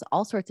it cause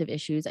all sorts of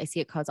issues. I see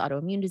it cause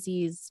autoimmune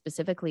disease,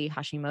 specifically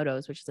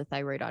Hashimoto's, which is a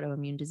thyroid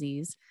autoimmune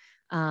disease.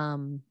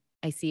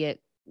 I see it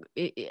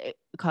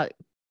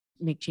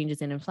make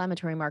changes in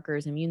inflammatory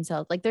markers, immune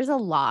cells. Like there's a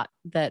lot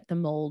that the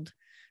mold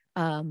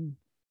can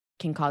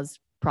cause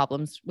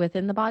problems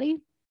within the body.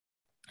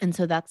 And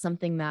so that's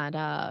something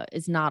that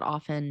is not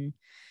often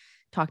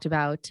talked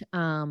about.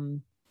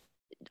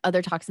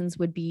 Other toxins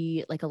would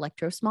be like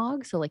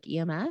electrosmog, so like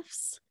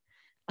EMFs,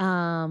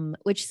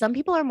 which some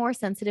people are more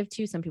sensitive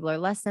to, some people are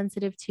less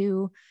sensitive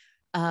to.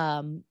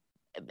 And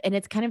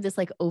it's kind of this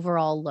like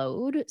overall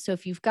load. So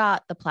if you've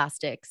got the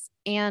plastics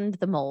and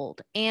the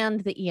mold and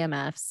the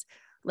EMFs,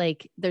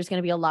 like there's going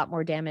to be a lot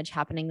more damage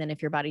happening than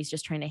if your body's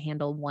just trying to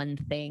handle one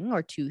thing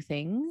or two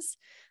things.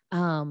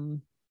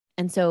 And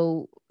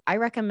so I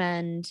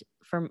recommend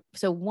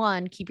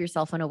one, keep your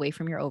cell phone away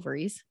from your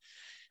ovaries.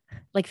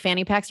 Like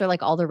fanny packs are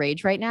like all the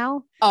rage right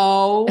now.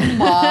 Oh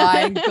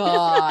my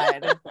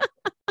God.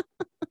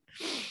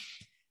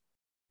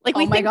 Like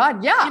Oh my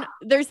God. Yeah.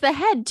 there's the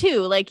head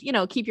too. Like,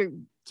 keep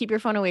your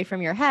phone away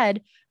from your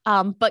head.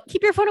 But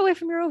keep your phone away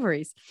from your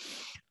ovaries.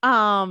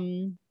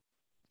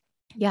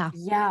 Yeah.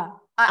 Yeah.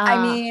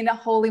 I mean,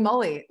 holy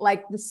moly,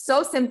 like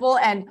so simple,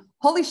 and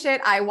holy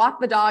shit, I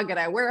walk the dog and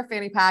I wear a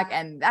fanny pack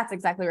and that's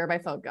exactly where my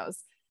phone goes.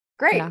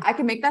 Great. Yeah. I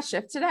can make that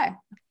shift today.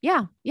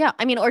 Yeah. Yeah.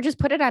 I mean, or just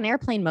put it on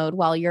airplane mode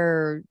while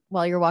you're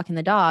walking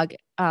the dog,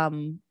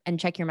 and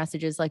check your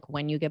messages like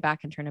when you get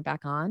back and turn it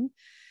back on.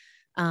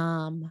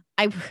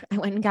 I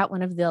went and got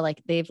one of the,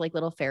 like, they have like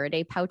little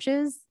Faraday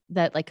pouches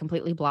that like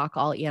completely block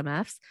all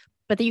EMFs,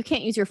 but that you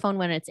can't use your phone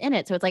when it's in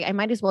it. So it's like, I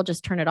might as well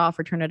just turn it off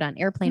or turn it on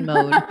airplane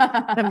mode. If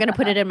I'm going to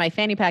put it in my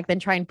fanny pack, then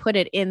try and put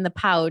it in the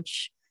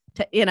pouch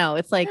to,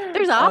 it's like,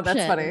 there's options.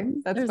 That's funny.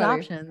 There's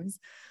options.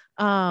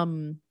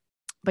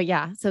 But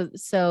yeah,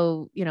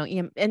 so,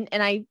 and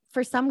I,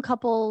 for some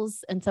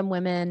couples and some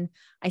women,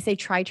 I say,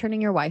 try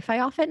turning your Wi-Fi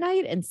off at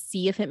night and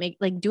see if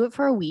it do it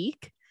for a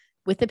week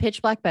with the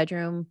pitch black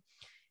bedroom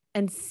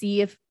and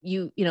see if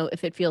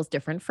if it feels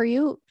different for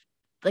you.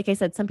 Like I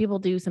said, some people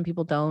do, some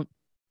people don't.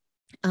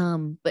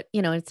 But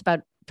it's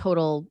about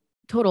total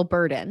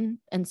burden.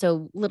 And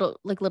so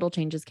little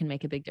changes can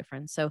make a big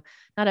difference. So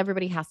not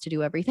everybody has to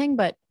do everything,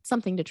 but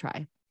something to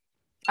try.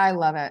 I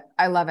love it.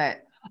 I love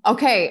it.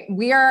 Okay.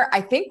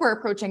 I think we're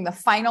approaching the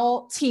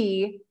final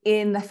T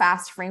in the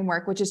FAST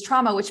framework, which is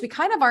trauma, which we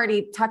kind of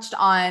already touched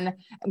on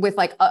with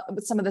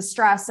with some of the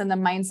stress and the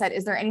mindset.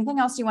 Is there anything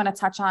else you want to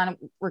touch on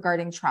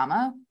regarding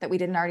trauma that we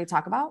didn't already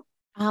talk about?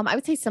 I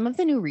would say some of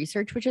the new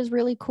research, which is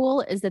really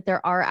cool, is that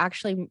there are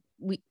actually,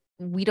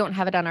 we don't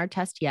have it on our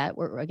test yet.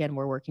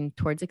 We're working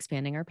towards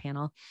expanding our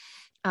panel.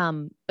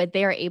 But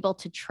they are able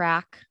to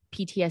track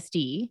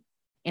PTSD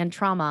and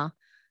trauma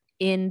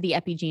in the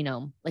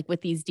epigenome, like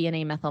with these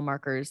DNA methyl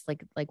markers,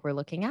 like we're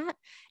looking at,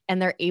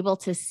 and they're able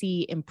to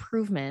see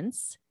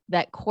improvements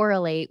that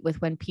correlate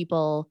with when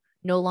people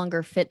no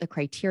longer fit the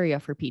criteria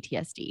for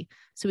PTSD.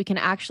 So we can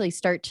actually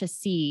start to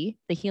see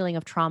the healing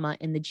of trauma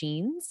in the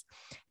genes.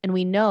 And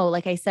we know,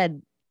 like I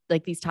said,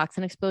 like these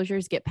toxin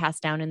exposures get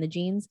passed down in the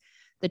genes.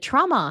 The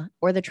trauma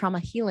or the trauma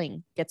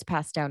healing gets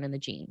passed down in the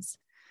genes.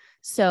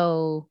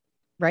 So,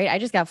 right. I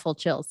just got full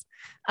chills.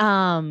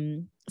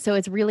 So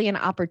it's really an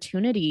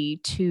opportunity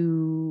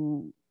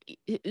something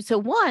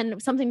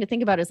to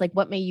think about is like,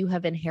 what may you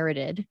have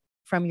inherited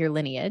from your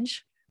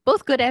lineage,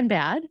 both good and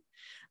bad.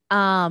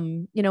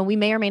 We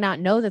may or may not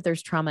know that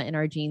there's trauma in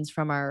our genes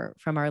from our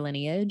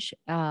lineage.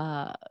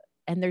 And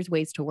there's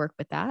ways to work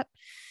with that.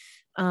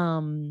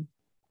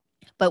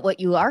 But what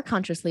you are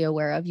consciously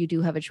aware of, you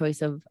do have a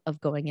choice of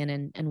going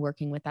in and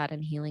working with that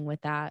and healing with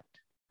that,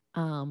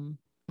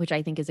 which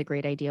I think is a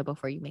great idea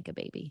before you make a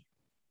baby.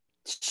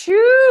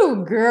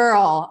 True,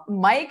 girl.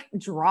 Mic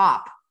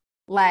drop.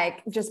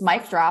 Like just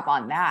mic drop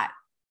on that.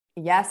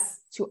 Yes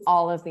to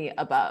all of the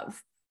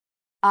above.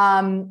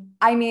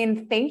 I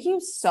mean, thank you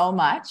so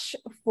much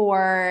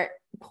for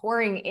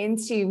pouring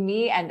into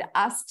me and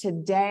us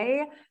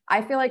today.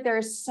 I feel like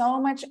there's so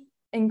much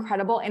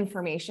incredible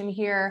information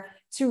here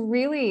to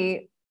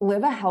really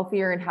live a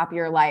healthier and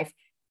happier life.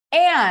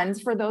 And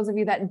for those of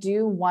you that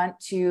do want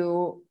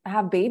to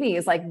have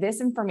babies, like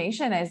this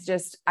information is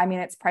just, I mean,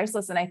 it's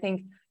priceless. And I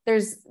think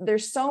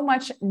there's so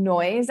much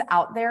noise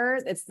out there.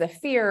 It's the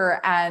fear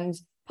and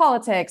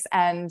politics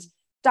and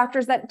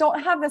doctors that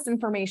don't have this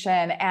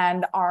information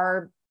and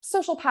are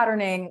social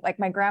patterning. Like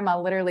my grandma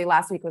literally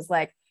last week was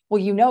like, well,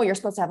 you're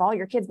supposed to have all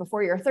your kids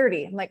before you're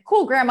 30. I'm like,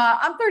 cool, grandma,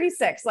 I'm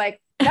 36. Like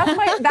that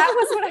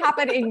was what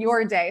happened in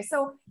your day.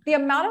 So the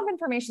amount of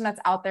information that's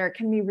out there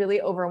can be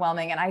really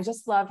overwhelming. And I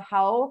just love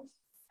how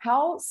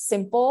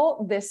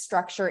simple this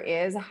structure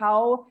is,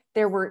 how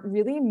there were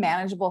really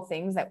manageable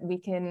things that we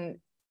can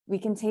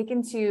take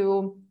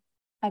into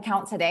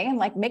account today and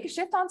like make a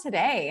shift on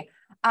today.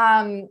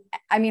 I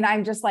mean,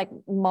 I'm just like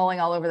mulling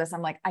all over this.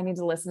 I'm like, I need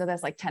to listen to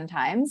this like 10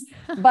 times,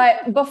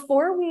 but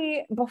before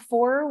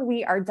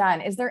we are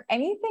done, is there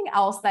anything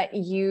else that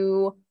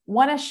you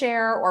want to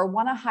share or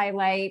want to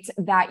highlight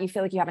that you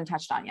feel like you haven't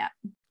touched on yet?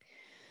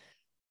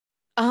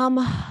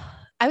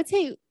 I would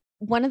say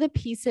one of the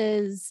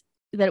pieces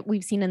that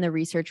we've seen in the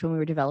research when we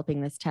were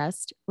developing this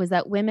test was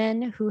that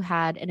women who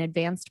had an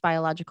advanced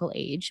biological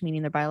age,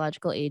 meaning their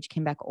biological age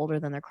came back older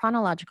than their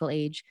chronological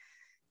age,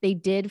 they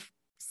did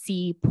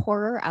see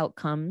poorer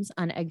outcomes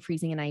on egg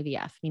freezing and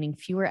IVF, meaning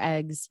fewer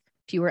eggs,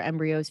 fewer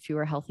embryos,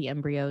 fewer healthy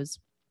embryos.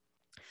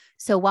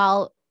 So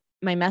while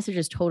my message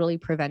is totally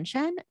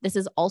prevention, this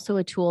is also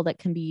a tool that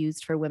can be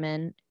used for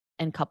women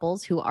and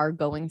couples who are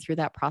going through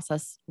that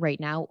process right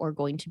now or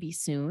going to be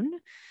soon.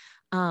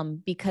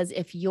 Because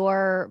if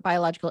your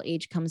biological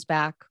age comes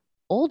back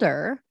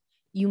older,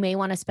 you may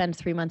want to spend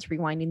 3 months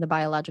rewinding the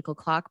biological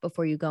clock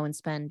before you go and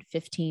spend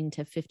 $15,000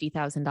 to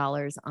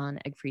 $50,000 on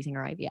egg freezing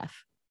or IVF.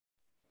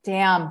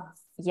 Damn.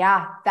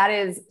 Yeah, that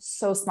is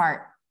so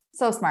smart.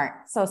 So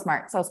smart. So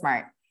smart. So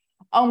smart.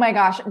 Oh my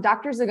gosh,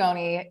 Dr.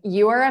 Zagoni,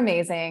 you are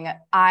amazing.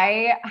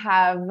 I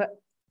have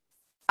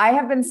I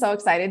have been so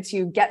excited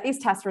to get these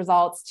test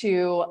results,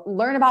 to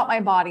learn about my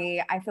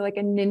body. I feel like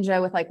a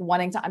ninja with like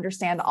wanting to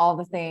understand all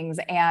the things,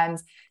 and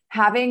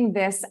having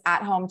this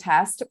at-home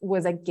test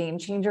was a game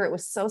changer. It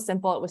was so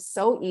simple. It was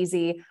so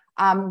easy.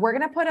 We're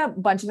going to put a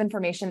bunch of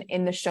information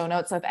in the show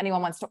notes. So if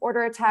anyone wants to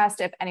order a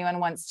test, if anyone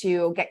wants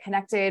to get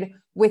connected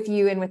with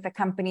you and with the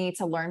company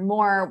to learn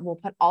more, we'll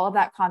put all of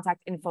that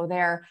contact info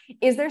there.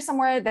 Is there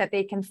somewhere that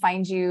they can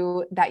find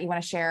you that you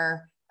want to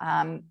share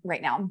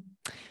right now?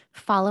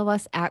 Follow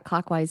us at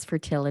Clockwise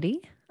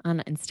Fertility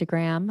on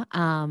Instagram.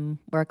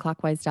 We're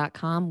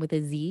clockwise.com with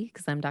a Z,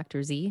 because I'm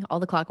Dr. Z. All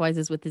the Clockwise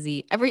is with a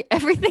Z.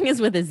 Everything is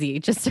with a Z,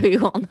 just so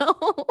you all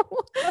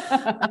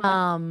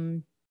know.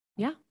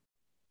 Yeah.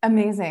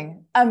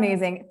 Amazing.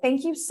 Amazing.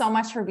 Thank you so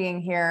much for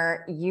being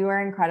here. You are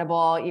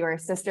incredible. You are a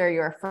sister,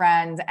 you're a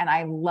friend, and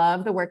I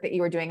love the work that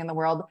you are doing in the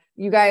world.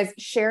 You guys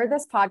share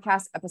this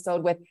podcast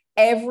episode with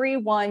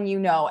everyone you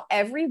know.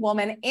 Every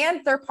woman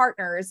and their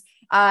partners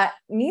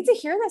need to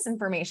hear this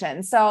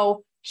information.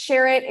 So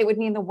share it. It would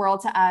mean the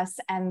world to us.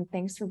 And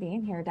thanks for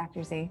being here,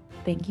 Dr. Z.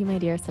 Thank you, my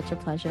dear. Such a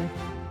pleasure.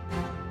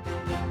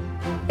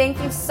 Thank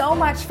you so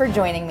much for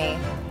joining me.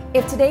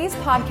 If today's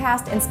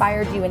podcast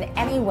inspired you in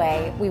any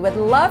way, we would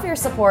love your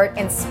support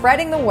in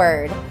spreading the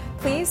word.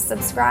 Please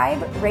subscribe,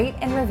 rate,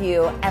 and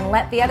review, and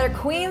let the other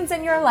queens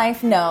in your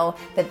life know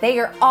that they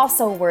are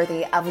also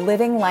worthy of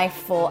living life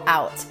full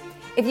out.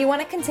 If you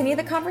want to continue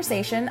the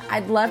conversation,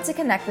 I'd love to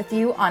connect with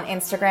you on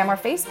Instagram or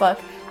Facebook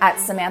at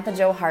Samantha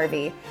Jo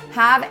Harvey.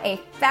 Have a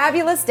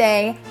fabulous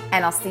day,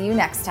 and I'll see you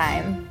next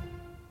time.